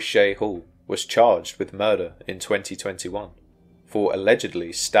 Choi Hall, was charged with murder in 2021 for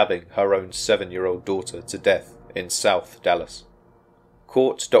allegedly stabbing her own 7-year-old daughter to death in South Dallas.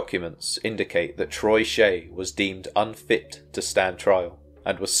 Court documents indicate that Choi was deemed unfit to stand trial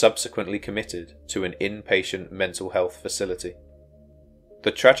and was subsequently committed to an inpatient mental health facility.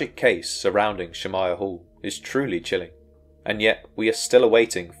 The tragic case surrounding Shemaya Hall is truly chilling, and yet we are still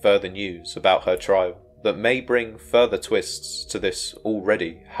awaiting further news about her trial that may bring further twists to this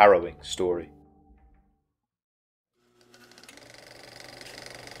already harrowing story.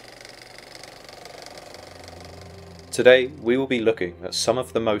 Today we will be looking at some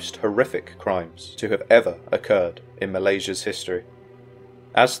of the most horrific crimes to have ever occurred in Malaysia's history.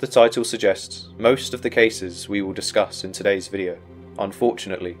 As the title suggests, most of the cases we will discuss in today's video,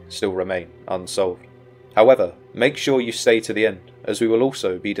 unfortunately, still remain unsolved. However, make sure you stay to the end, as we will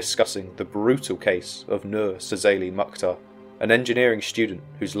also be discussing the brutal case of Nur Sazali Mukhtar, an engineering student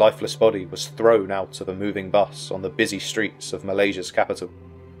whose lifeless body was thrown out of a moving bus on the busy streets of Malaysia's capital.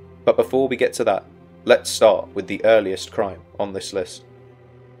 But before we get to that, let's start with the earliest crime on this list.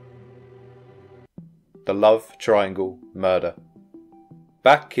 The Love Triangle Murder.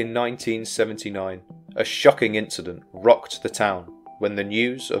 Back in 1979, a shocking incident rocked the town when the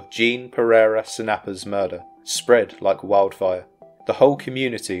news of Jean Pereira Sinapa's murder spread like wildfire. The whole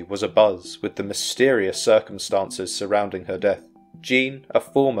community was abuzz with the mysterious circumstances surrounding her death. Jean, a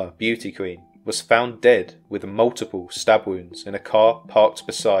former beauty queen, was found dead with multiple stab wounds in a car parked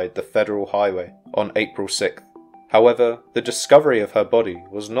beside the federal highway on April 6th. However, the discovery of her body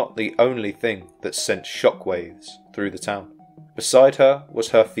was not the only thing that sent shockwaves through the town. Beside her was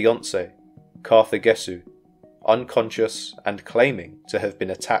her fiancé, Karthagesu, unconscious and claiming to have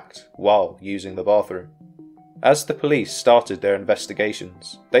been attacked while using the bathroom. As the police started their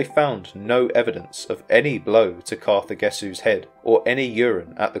investigations, they found no evidence of any blow to Karthagesu's head or any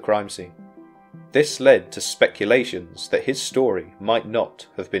urine at the crime scene. This led to speculations that his story might not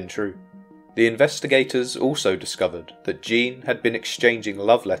have been true. The investigators also discovered that Jean had been exchanging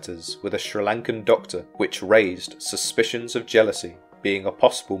love letters with a Sri Lankan doctor, which raised suspicions of jealousy being a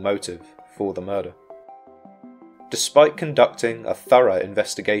possible motive for the murder. Despite conducting a thorough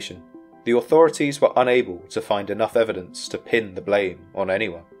investigation, The authorities were unable to find enough evidence to pin the blame on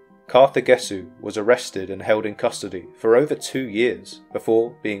anyone. Karthagesu was arrested and held in custody for over 2 years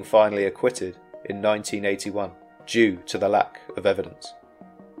before being finally acquitted in 1981 due to the lack of evidence.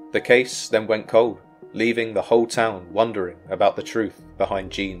 The case then went cold, leaving the whole town wondering about the truth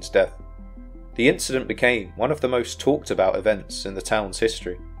behind Jean's death. The incident became one of the most talked about events in the town's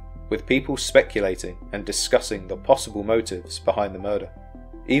history, with people speculating and discussing the possible motives behind the murder.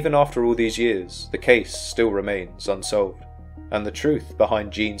 Even after all these years, the case still remains unsolved, and the truth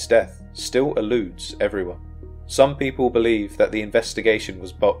behind Jean's death still eludes everyone. Some people believe that the investigation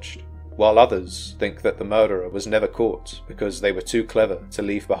was botched, while others think that the murderer was never caught because they were too clever to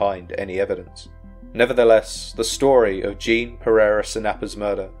leave behind any evidence. Nevertheless, the story of Jean Pereira Sinapa's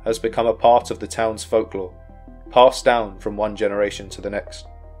murder has become a part of the town's folklore, passed down from one generation to the next.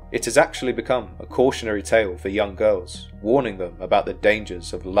 It has actually become a cautionary tale for young girls, warning them about the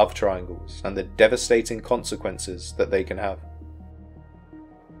dangers of love triangles and the devastating consequences that they can have.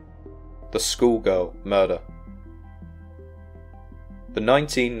 The schoolgirl murder. The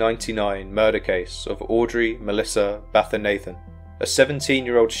 1999 murder case of Audrey Melissa Bathanathan, a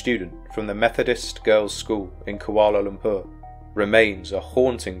 17-year-old student from the Methodist Girls' School in Kuala Lumpur, remains a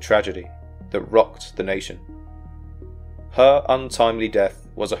haunting tragedy that rocked the nation. Her untimely death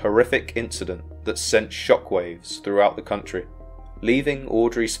was a horrific incident that sent shockwaves throughout the country, leaving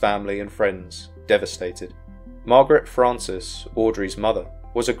Audrey's family and friends devastated. Margaret Francis, Audrey's mother,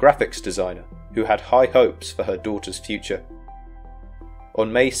 was a graphics designer who had high hopes for her daughter's future.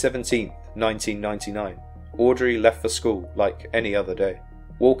 On May 17, 1999, Audrey left for school like any other day,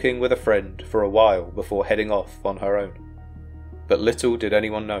 walking with a friend for a while before heading off on her own. But little did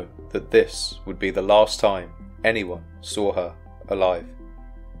anyone know that this would be the last time anyone saw her alive.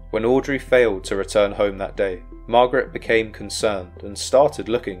 When Audrey failed to return home that day, Margaret became concerned and started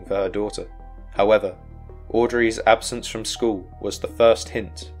looking for her daughter. However, Audrey's absence from school was the first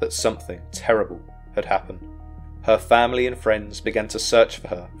hint that something terrible had happened. Her family and friends began to search for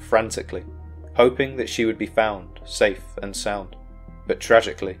her frantically, hoping that she would be found safe and sound. But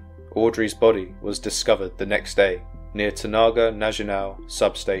tragically, Audrey's body was discovered the next day near Tenaga Nasional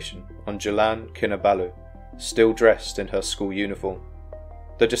substation on Jalan Kinabalu, still dressed in her school uniform.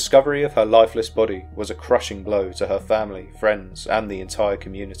 The discovery of her lifeless body was a crushing blow to her family, friends, and the entire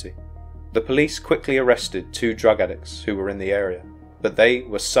community. The police quickly arrested 2 drug addicts who were in the area, but they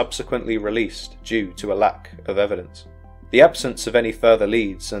were subsequently released due to a lack of evidence. The absence of any further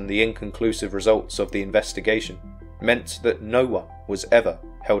leads and the inconclusive results of the investigation meant that no one was ever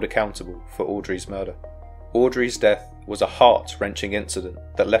held accountable for Audrey's murder. Audrey's death was a heart-wrenching incident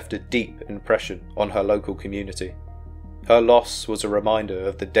that left a deep impression on her local community. Her loss was a reminder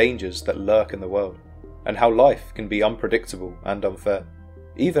of the dangers that lurk in the world, and how life can be unpredictable and unfair.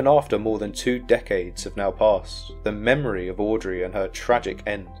 Even after more than 2 decades have now passed, the memory of Audrey and her tragic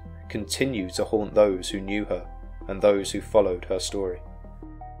end continue to haunt those who knew her and those who followed her story.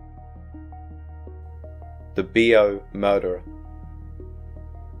 The BO murderer.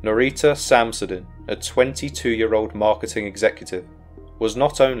 Norita Samsudin, a 22-year-old marketing executive, was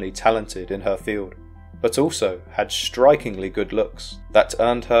not only talented in her field, but also had strikingly good looks that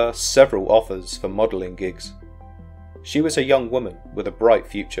earned her several offers for modelling gigs. She was a young woman with a bright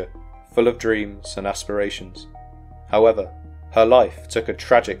future, full of dreams and aspirations. However, her life took a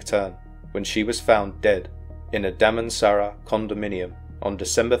tragic turn when she was found dead in a Damansara condominium on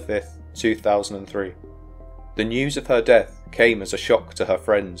December 5, 2003. The news of her death came as a shock to her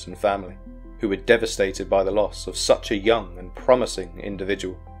friends and family, who were devastated by the loss of such a young and promising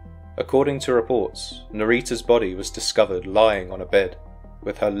individual. According to reports, Norita's body was discovered lying on a bed,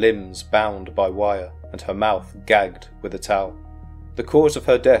 with her limbs bound by wire and her mouth gagged with a towel. The cause of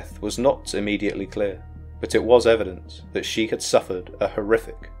her death was not immediately clear, but it was evident that she had suffered a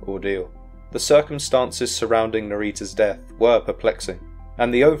horrific ordeal. The circumstances surrounding Norita's death were perplexing,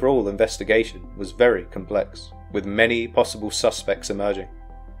 and the overall investigation was very complex, with many possible suspects emerging.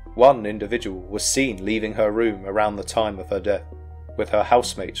 One individual was seen leaving her room around the time of her death, with her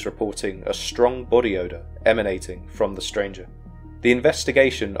housemates reporting a strong body odour emanating from the stranger. The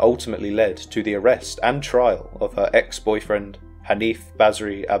investigation ultimately led to the arrest and trial of her ex-boyfriend, Hanif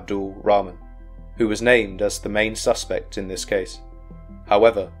Basri Abdul Rahman, who was named as the main suspect in this case.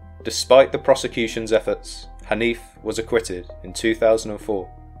 However, despite the prosecution's efforts, Hanif was acquitted in 2004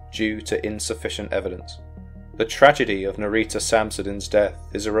 due to insufficient evidence. The tragedy of Norita Samsudin's death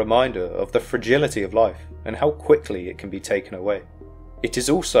is a reminder of the fragility of life and how quickly it can be taken away. It is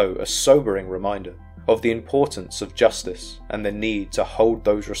also a sobering reminder of the importance of justice and the need to hold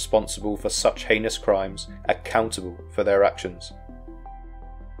those responsible for such heinous crimes accountable for their actions.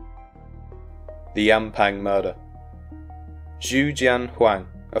 The Yampang Murder. Zhu Jianhuang,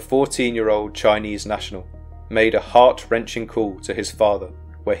 a 14-year-old Chinese national, made a heart-wrenching call to his father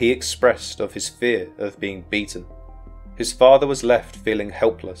where he expressed of his fear of being beaten. His father was left feeling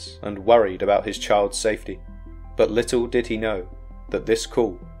helpless and worried about his child's safety, but little did he know that this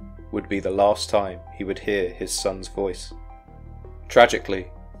call would be the last time he would hear his son's voice. Tragically,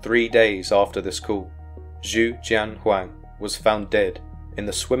 3 days after this call, Zhu Jianhuang was found dead in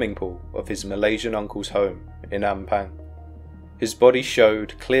the swimming pool of his Malaysian uncle's home in Ampang. His body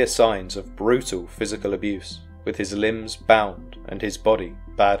showed clear signs of brutal physical abuse, with his limbs bound and his body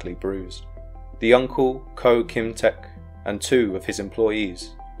badly bruised. The uncle, Ko Kim Tek, and 2 of his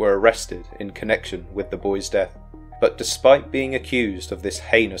employees were arrested in connection with the boy's death, but despite being accused of this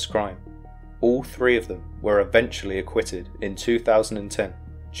heinous crime, all 3 of them were eventually acquitted in 2010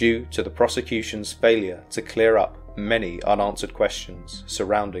 due to the prosecution's failure to clear up many unanswered questions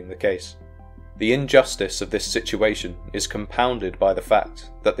surrounding the case. The injustice of this situation is compounded by the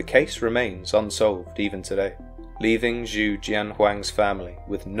fact that the case remains unsolved even today, leaving Zhu Jianhuang's family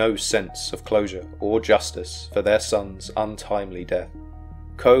with no sense of closure or justice for their son's untimely death.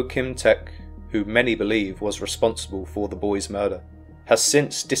 Ko Kim Tek, who many believe was responsible for the boy's murder, has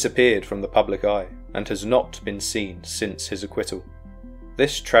since disappeared from the public eye and has not been seen since his acquittal.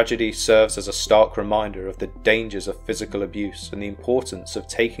 This tragedy serves as a stark reminder of the dangers of physical abuse and the importance of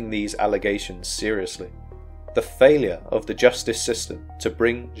taking these allegations seriously. The failure of the justice system to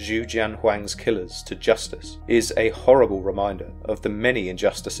bring Zhu Jianhuang's killers to justice is a horrible reminder of the many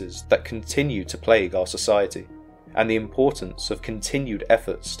injustices that continue to plague our society, and the importance of continued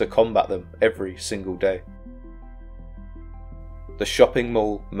efforts to combat them every single day. The shopping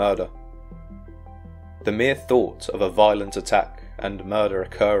mall murder. The mere thought of a violent attack and murder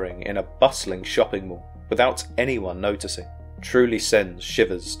occurring in a bustling shopping mall without anyone noticing truly sends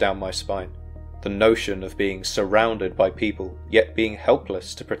shivers down my spine. The notion of being surrounded by people yet being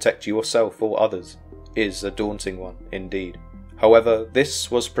helpless to protect yourself or others is a daunting one indeed. However, this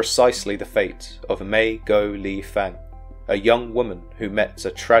was precisely the fate of Mei Go Li Fang, a young woman who met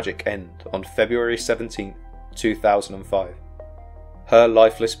a tragic end on February 17, 2005. Her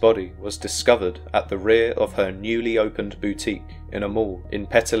lifeless body was discovered at the rear of her newly opened boutique in a mall in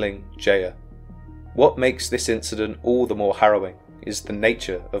Petaling, Jaya. What makes this incident all the more harrowing is the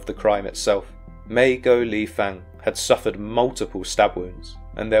nature of the crime itself. Mei Go Li Fang had suffered multiple stab wounds,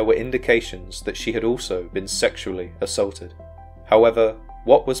 and there were indications that she had also been sexually assaulted. However,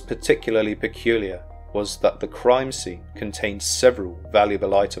 what was particularly peculiar was that the crime scene contained several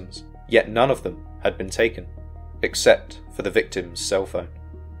valuable items, yet none of them had been taken, except for the victim's cell phone.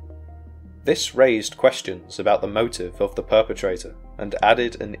 This raised questions about the motive of the perpetrator and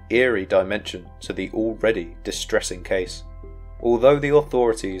added an eerie dimension to the already distressing case. Although the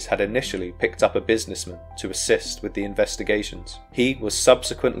authorities had initially picked up a businessman to assist with the investigations, he was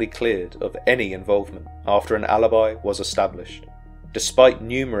subsequently cleared of any involvement after an alibi was established. Despite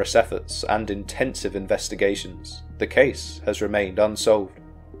numerous efforts and intensive investigations, the case has remained unsolved,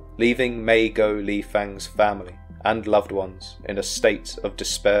 leaving Mei Go Li Fang's family and loved ones in a state of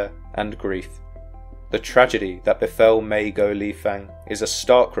despair and grief. The tragedy that befell Mei Go Li Fang is a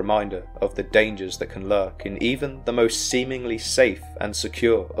stark reminder of the dangers that can lurk in even the most seemingly safe and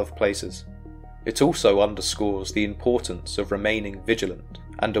secure of places. It also underscores the importance of remaining vigilant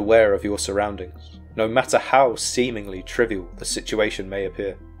and aware of your surroundings, no matter how seemingly trivial the situation may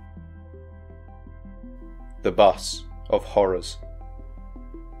appear. The bus of horrors.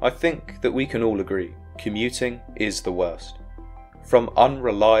 I think that we can all agree commuting is the worst. From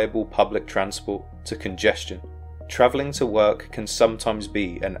unreliable public transport to congestion, travelling to work can sometimes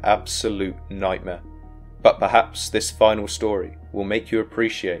be an absolute nightmare. But perhaps this final story will make you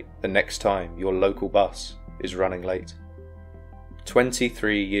appreciate the next time your local bus is running late.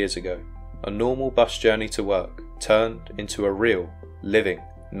 23 years ago, a normal bus journey to work turned into a real, living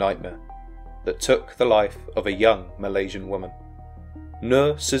nightmare that took the life of a young Malaysian woman.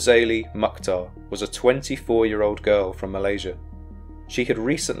 Nur Suzaili Mukhtar was a 24-year-old girl from Malaysia. She had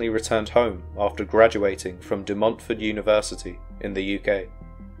recently returned home after graduating from De Montfort University in the UK.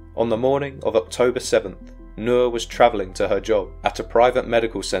 On the morning of October 7th, Nur was travelling to her job at a private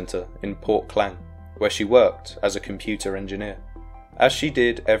medical centre in Port Klang, where she worked as a computer engineer. As she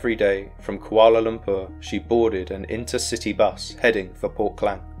did every day from Kuala Lumpur, she boarded an intercity bus heading for Port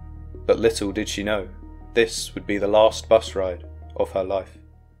Klang. But little did she know, this would be the last bus ride of her life.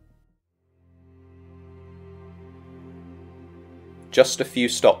 Just a few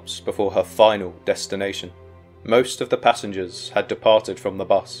stops before her final destination, most of the passengers had departed from the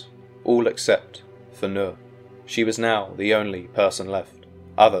bus, all except for Nur. She was now the only person left,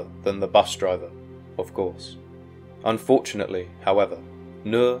 other than the bus driver of course. Unfortunately, however,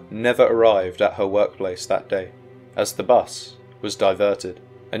 Nur never arrived at her workplace that day, as the bus was diverted,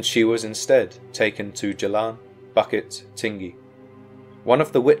 and she was instead taken to Jalan Bukit Tinggi. One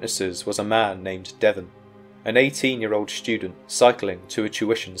of the witnesses was a man named Devon, an 18-year-old student cycling to a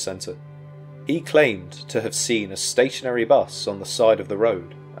tuition centre. He claimed to have seen a stationary bus on the side of the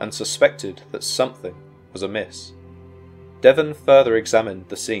road and suspected that something was amiss. Devon further examined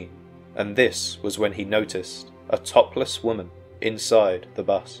the scene, and this was when he noticed a topless woman inside the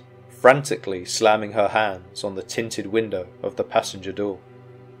bus, frantically slamming her hands on the tinted window of the passenger door.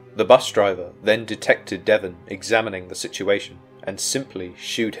 The bus driver then detected Devon examining the situation and simply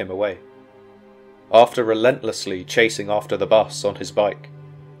shooed him away. After relentlessly chasing after the bus on his bike,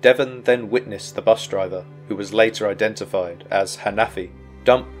 Devon then witnessed the bus driver, who was later identified as Hanafi,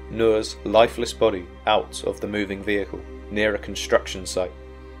 dump Nur's lifeless body out of the moving vehicle near a construction site.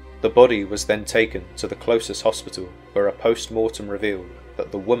 The body was then taken to the closest hospital, where a post-mortem revealed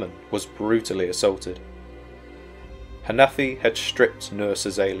that the woman was brutally assaulted. Hanafi had stripped Nur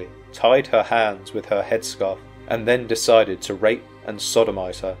Sazali, tied her hands with her headscarf, and then decided to rape and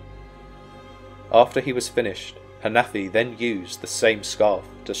sodomize her. After he was finished, Hanafi then used the same scarf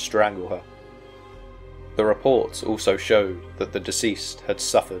to strangle her. The report also showed that the deceased had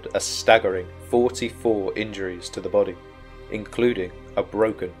suffered a staggering 44 injuries to the body, including a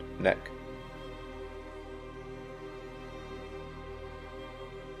broken neck.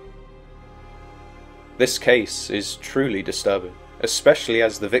 This case is truly disturbing, especially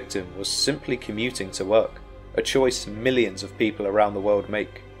as the victim was simply commuting to work, a choice millions of people around the world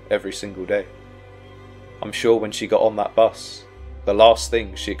make every single day. I'm sure when she got on that bus, the last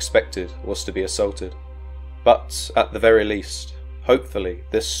thing she expected was to be assaulted. But at the very least, hopefully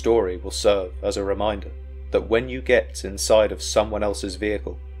this story will serve as a reminder that when you get inside of someone else's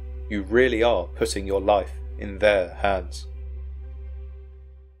vehicle, you really are putting your life in their hands.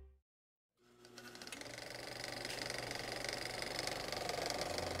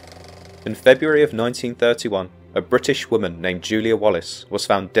 In February of 1931, a British woman named Julia Wallace was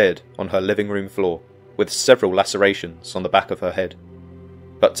found dead on her living room floor, with several lacerations on the back of her head.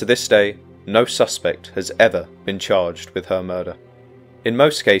 But to this day, no suspect has ever been charged with her murder. In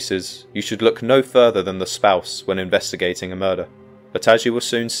most cases, you should look no further than the spouse when investigating a murder, but as you will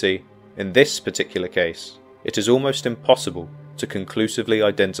soon see, in this particular case, it is almost impossible to conclusively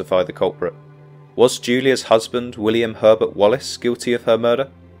identify the culprit. Was Julia's husband, William Herbert Wallace, guilty of her murder?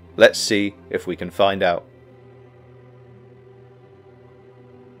 Let's see if we can find out.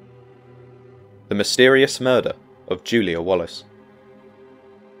 The mysterious murder of Julia Wallace.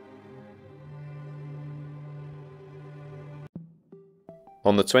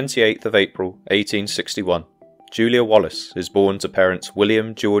 On the 28th of April 1861, Julia Wallace is born to parents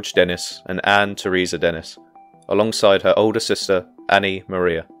William George Dennis and Anne Teresa Dennis, alongside her older sister Annie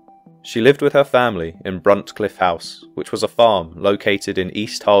Maria. She lived with her family in Bruntcliffe House, which was a farm located in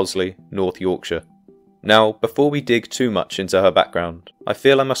East Harlesey, North Yorkshire. Now, before we dig too much into her background, I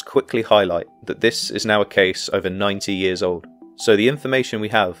feel I must quickly highlight that this is now a case over 90 years old, so the information we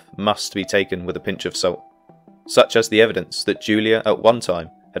have must be taken with a pinch of salt, such as the evidence that Julia at one time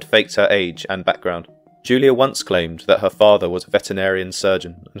had faked her age and background. Julia once claimed that her father was a veterinarian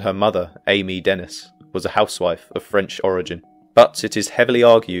surgeon and her mother, Amy Dennis, was a housewife of French origin. But it is heavily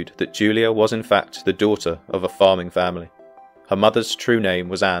argued that Julia was in fact the daughter of a farming family. Her mother's true name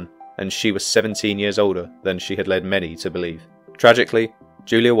was Anne, and she was 17 years older than she had led many to believe. Tragically,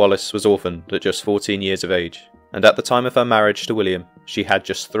 Julia Wallace was orphaned at just 14 years of age, and at the time of her marriage to William, she had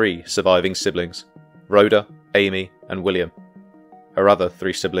just 3 surviving siblings: Rhoda, Amy, and William, her other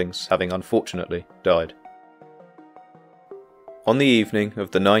 3 siblings having unfortunately died. On the evening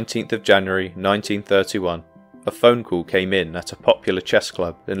of the 19th of January 1931, a phone call came in at a popular chess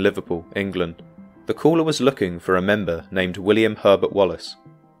club in Liverpool, England. The caller was looking for a member named William Herbert Wallace.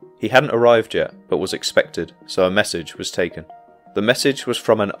 He hadn't arrived yet, but was expected, so a message was taken. The message was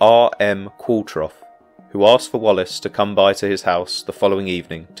from an R.M. Coultrough, who asked for Wallace to come by to his house the following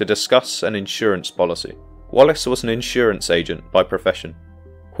evening to discuss an insurance policy. Wallace was an insurance agent by profession.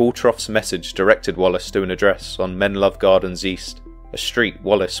 Coultrough's message directed Wallace to an address on Menlove Gardens East, a street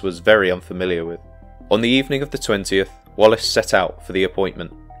Wallace was very unfamiliar with. On the evening of the 20th, Wallace set out for the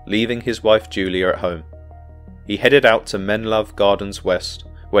appointment, leaving his wife Julia at home. He headed out to Menlove Gardens West,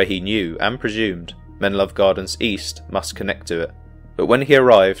 where he knew and presumed Menlove Gardens East must connect to it. But when he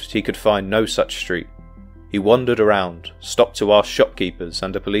arrived, he could find no such street. He wandered around, stopped to ask shopkeepers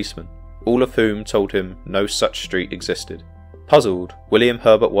and a policeman, all of whom told him no such street existed. Puzzled, William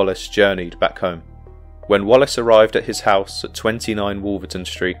Herbert Wallace journeyed back home. When Wallace arrived at his house at 29 Wolverton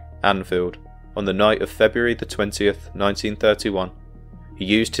Street, Anfield, On the night of February the 20th, 1931, he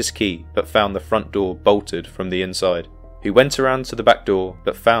used his key but found the front door bolted from the inside. He went around to the back door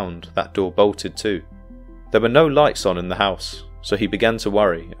but found that door bolted too. There were no lights on in the house, so he began to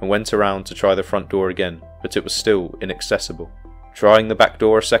worry and went around to try the front door again, but it was still inaccessible. Trying the back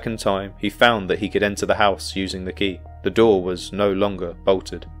door a second time, he found that he could enter the house using the key. The door was no longer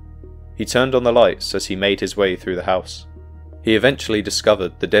bolted. He turned on the lights as he made his way through the house. He eventually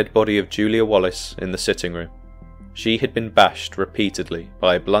discovered the dead body of Julia Wallace in the sitting room. She had been bashed repeatedly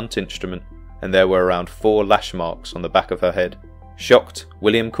by a blunt instrument, and there were around 4 lash marks on the back of her head. Shocked,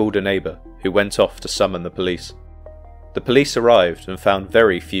 William called a neighbour, who went off to summon the police. The police arrived and found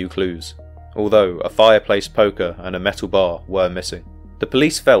very few clues, although a fireplace poker and a metal bar were missing. The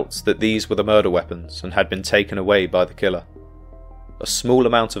police felt that these were the murder weapons and had been taken away by the killer. A small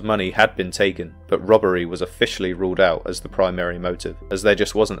amount of money had been taken, but robbery was officially ruled out as the primary motive, as there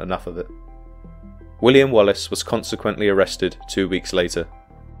just wasn't enough of it. William Wallace was consequently arrested 2 weeks later.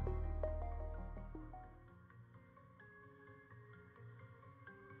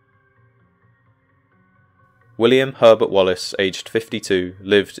 William Herbert Wallace, aged 52,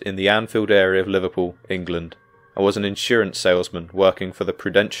 lived in the Anfield area of Liverpool, England, and was an insurance salesman working for the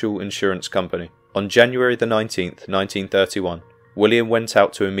Prudential Insurance Company. On January the 19th, 1931, William went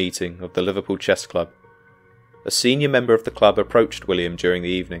out to a meeting of the Liverpool Chess Club. A senior member of the club approached William during the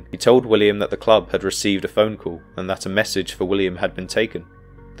evening. He told William that the club had received a phone call and that a message for William had been taken.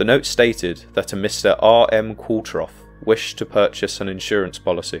 The note stated that a Mr. R.M. Qualtrough wished to purchase an insurance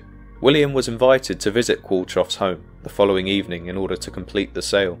policy. William was invited to visit Qualtroug's home the following evening in order to complete the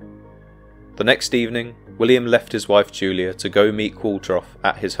sale. The next evening, William left his wife Julia to go meet Qualtrough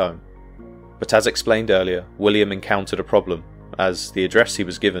at his home. But as explained earlier, William encountered a problem, as the address he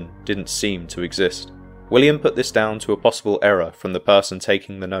was given didn't seem to exist. William put this down to a possible error from the person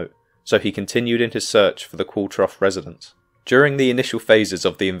taking the note, so he continued in his search for the Qualtrough residence. During the initial phases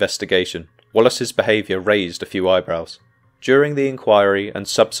of the investigation, Wallace's behaviour raised a few eyebrows. During the inquiry and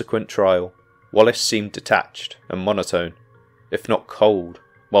subsequent trial, Wallace seemed detached and monotone, if not cold,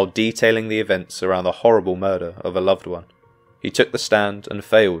 while detailing the events around the horrible murder of a loved one. He took the stand and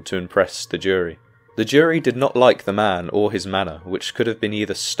failed to impress the jury. The jury did not like the man or his manner, which could have been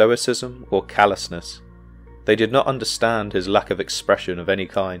either stoicism or callousness. They did not understand his lack of expression of any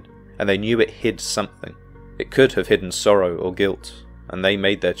kind, and they knew it hid something. It could have hidden sorrow or guilt, and they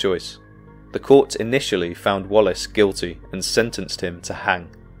made their choice. The court initially found Wallace guilty and sentenced him to hang.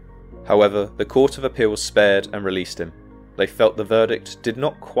 However, the Court of Appeals spared and released him. They felt the verdict did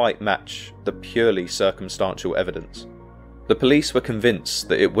not quite match the purely circumstantial evidence. The police were convinced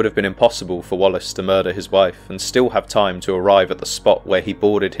that it would have been impossible for Wallace to murder his wife and still have time to arrive at the spot where he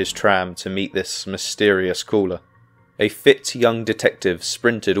boarded his tram to meet this mysterious caller. A fit young detective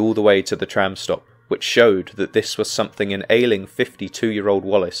sprinted all the way to the tram stop, which showed that this was something an ailing 52-year-old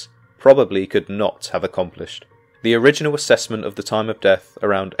Wallace probably could not have accomplished. The original assessment of the time of death,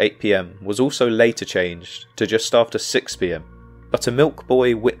 around 8 p.m, was also later changed to just after 6 p.m, but a milk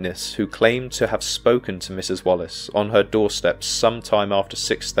boy witness who claimed to have spoken to Mrs. Wallace on her doorstep sometime after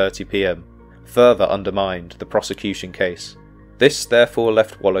 6:30 p.m. further undermined the prosecution case. This therefore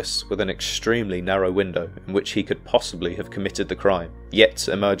left Wallace with an extremely narrow window in which he could possibly have committed the crime, yet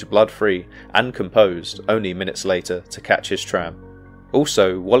emerge blood-free and composed only minutes later to catch his tram.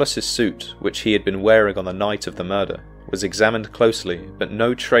 Also, Wallace's suit, which he had been wearing on the night of the murder, was examined closely, but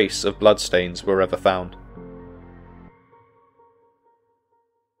no trace of bloodstains were ever found.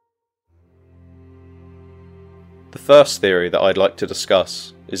 The first theory that I'd like to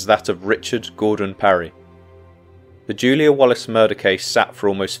discuss is that of Richard Gordon Parry. The Julia Wallace murder case sat for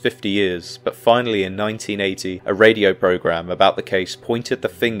almost 50 years, but finally in 1980 a radio programme about the case pointed the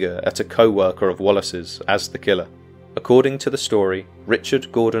finger at a co-worker of Wallace's as the killer. According to the story, Richard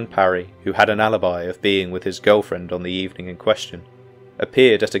Gordon Parry, who had an alibi of being with his girlfriend on the evening in question,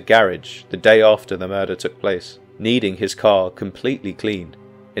 appeared at a garage the day after the murder took place, needing his car completely cleaned,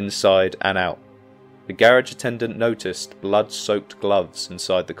 inside and out. The garage attendant noticed blood-soaked gloves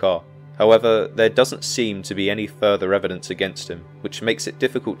inside the car. However, there doesn't seem to be any further evidence against him, which makes it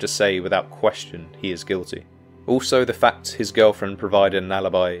difficult to say without question he is guilty. Also, the fact his girlfriend provided an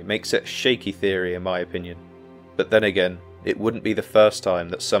alibi makes it a shaky theory in my opinion. But then again, it wouldn't be the first time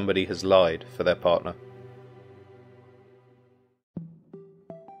that somebody has lied for their partner.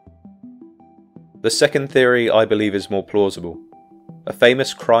 The second theory I believe is more plausible. A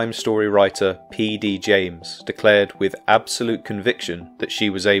famous crime story writer, P.D. James, declared with absolute conviction that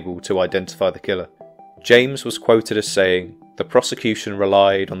she was able to identify the killer. James was quoted as saying, "The prosecution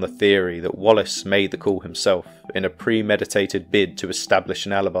relied on the theory that Wallace made the call himself in a premeditated bid to establish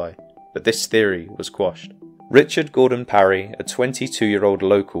an alibi. but this theory was quashed. Richard Gordon Parry, a 22-year-old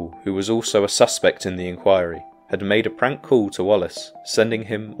local who was also a suspect in the inquiry, had made a prank call to Wallace, sending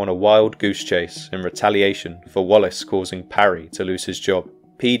him on a wild goose chase in retaliation for Wallace causing Parry to lose his job.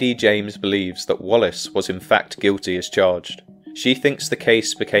 PD James believes that Wallace was in fact guilty as charged. She thinks the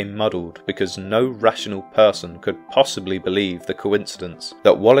case became muddled because no rational person could possibly believe the coincidence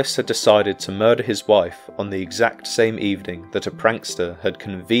that Wallace had decided to murder his wife on the exact same evening that a prankster had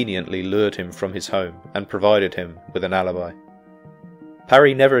conveniently lured him from his home and provided him with an alibi.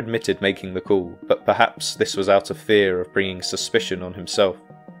 Parry never admitted making the call, but perhaps this was out of fear of bringing suspicion on himself.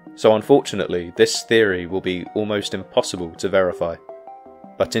 So unfortunately, this theory will be almost impossible to verify,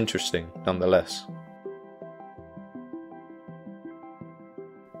 but interesting nonetheless.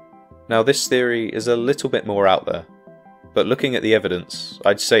 Now this theory is a little bit more out there, but looking at the evidence,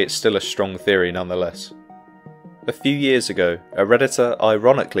 I'd say it's still a strong theory nonetheless. A few years ago, a Redditor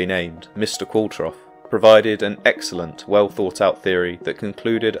ironically named Mr. Qualtrough provided an excellent, well thought out theory that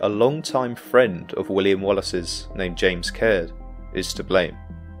concluded a long-time friend of William Wallace's, named James Caird, is to blame.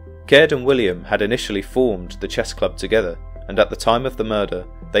 Caird and William had initially formed the chess club together, and at the time of the murder,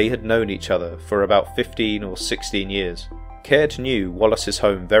 they had known each other for about 15 or 16 years. Caird knew Wallace's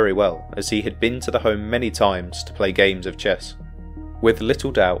home very well, as he had been to the home many times to play games of chess. With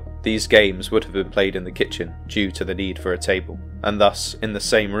little doubt, these games would have been played in the kitchen due to the need for a table, and thus in the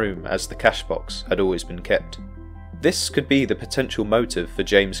same room as the cash box had always been kept. This could be the potential motive for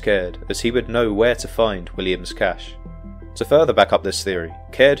James Caird, as he would know where to find William's cash. To further back up this theory,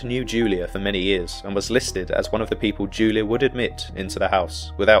 Caird knew Julia for many years and was listed as one of the people Julia would admit into the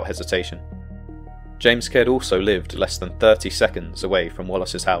house without hesitation. James Caird also lived less than 30 seconds away from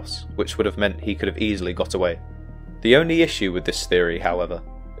Wallace's house, which would have meant he could have easily got away. The only issue with this theory, however,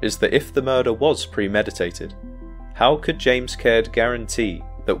 is that if the murder was premeditated, how could James Caird guarantee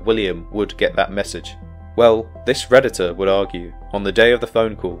that William would get that message? Well, this Redditor would argue, on the day of the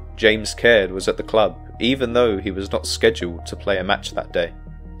phone call, James Caird was at the club even though he was not scheduled to play a match that day,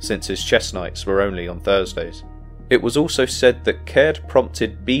 since his chess nights were only on Thursdays. It was also said that Caird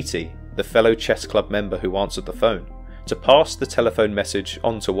prompted Beatty, the fellow chess club member who answered the phone, to pass the telephone message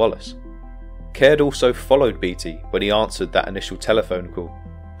on to Wallace. Caird also followed Beatty when he answered that initial telephone call,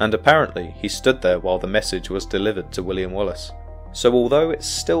 and apparently he stood there while the message was delivered to William Wallace. So although it's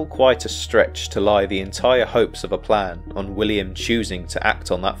still quite a stretch to lie the entire hopes of a plan on William choosing to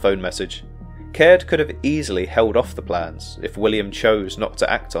act on that phone message, Caird could have easily held off the plans if William chose not to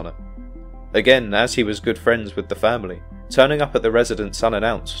act on it. Again, as he was good friends with the family, turning up at the residence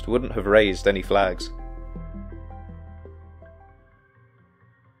unannounced wouldn't have raised any flags.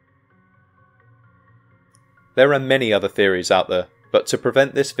 There are many other theories out there, but to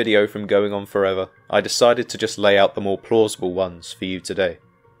prevent this video from going on forever, I decided to just lay out the more plausible ones for you today.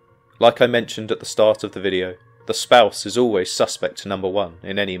 Like I mentioned at the start of the video, the spouse is always suspect number one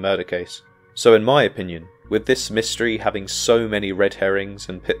in any murder case. So in my opinion, with this mystery having so many red herrings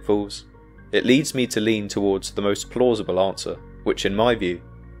and pitfalls, it leads me to lean towards the most plausible answer, which in my view,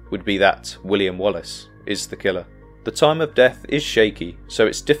 would be that William Wallace is the killer. The time of death is shaky, so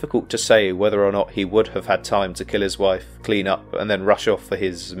it's difficult to say whether or not he would have had time to kill his wife, clean up, and then rush off for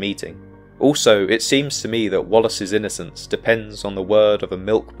his meeting. Also, it seems to me that Wallace's innocence depends on the word of a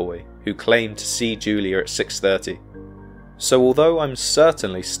milk boy who claimed to see Julia at 6:30. So although I'm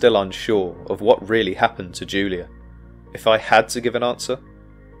certainly still unsure of what really happened to Julia, if I had to give an answer,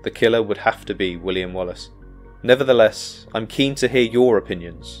 the killer would have to be William Wallace. Nevertheless, I'm keen to hear your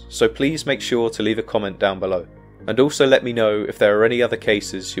opinions, so please make sure to leave a comment down below. And also let me know if there are any other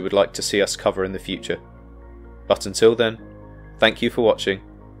cases you would like to see us cover in the future. But until then, thank you for watching,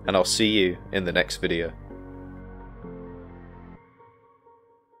 and I'll see you in the next video.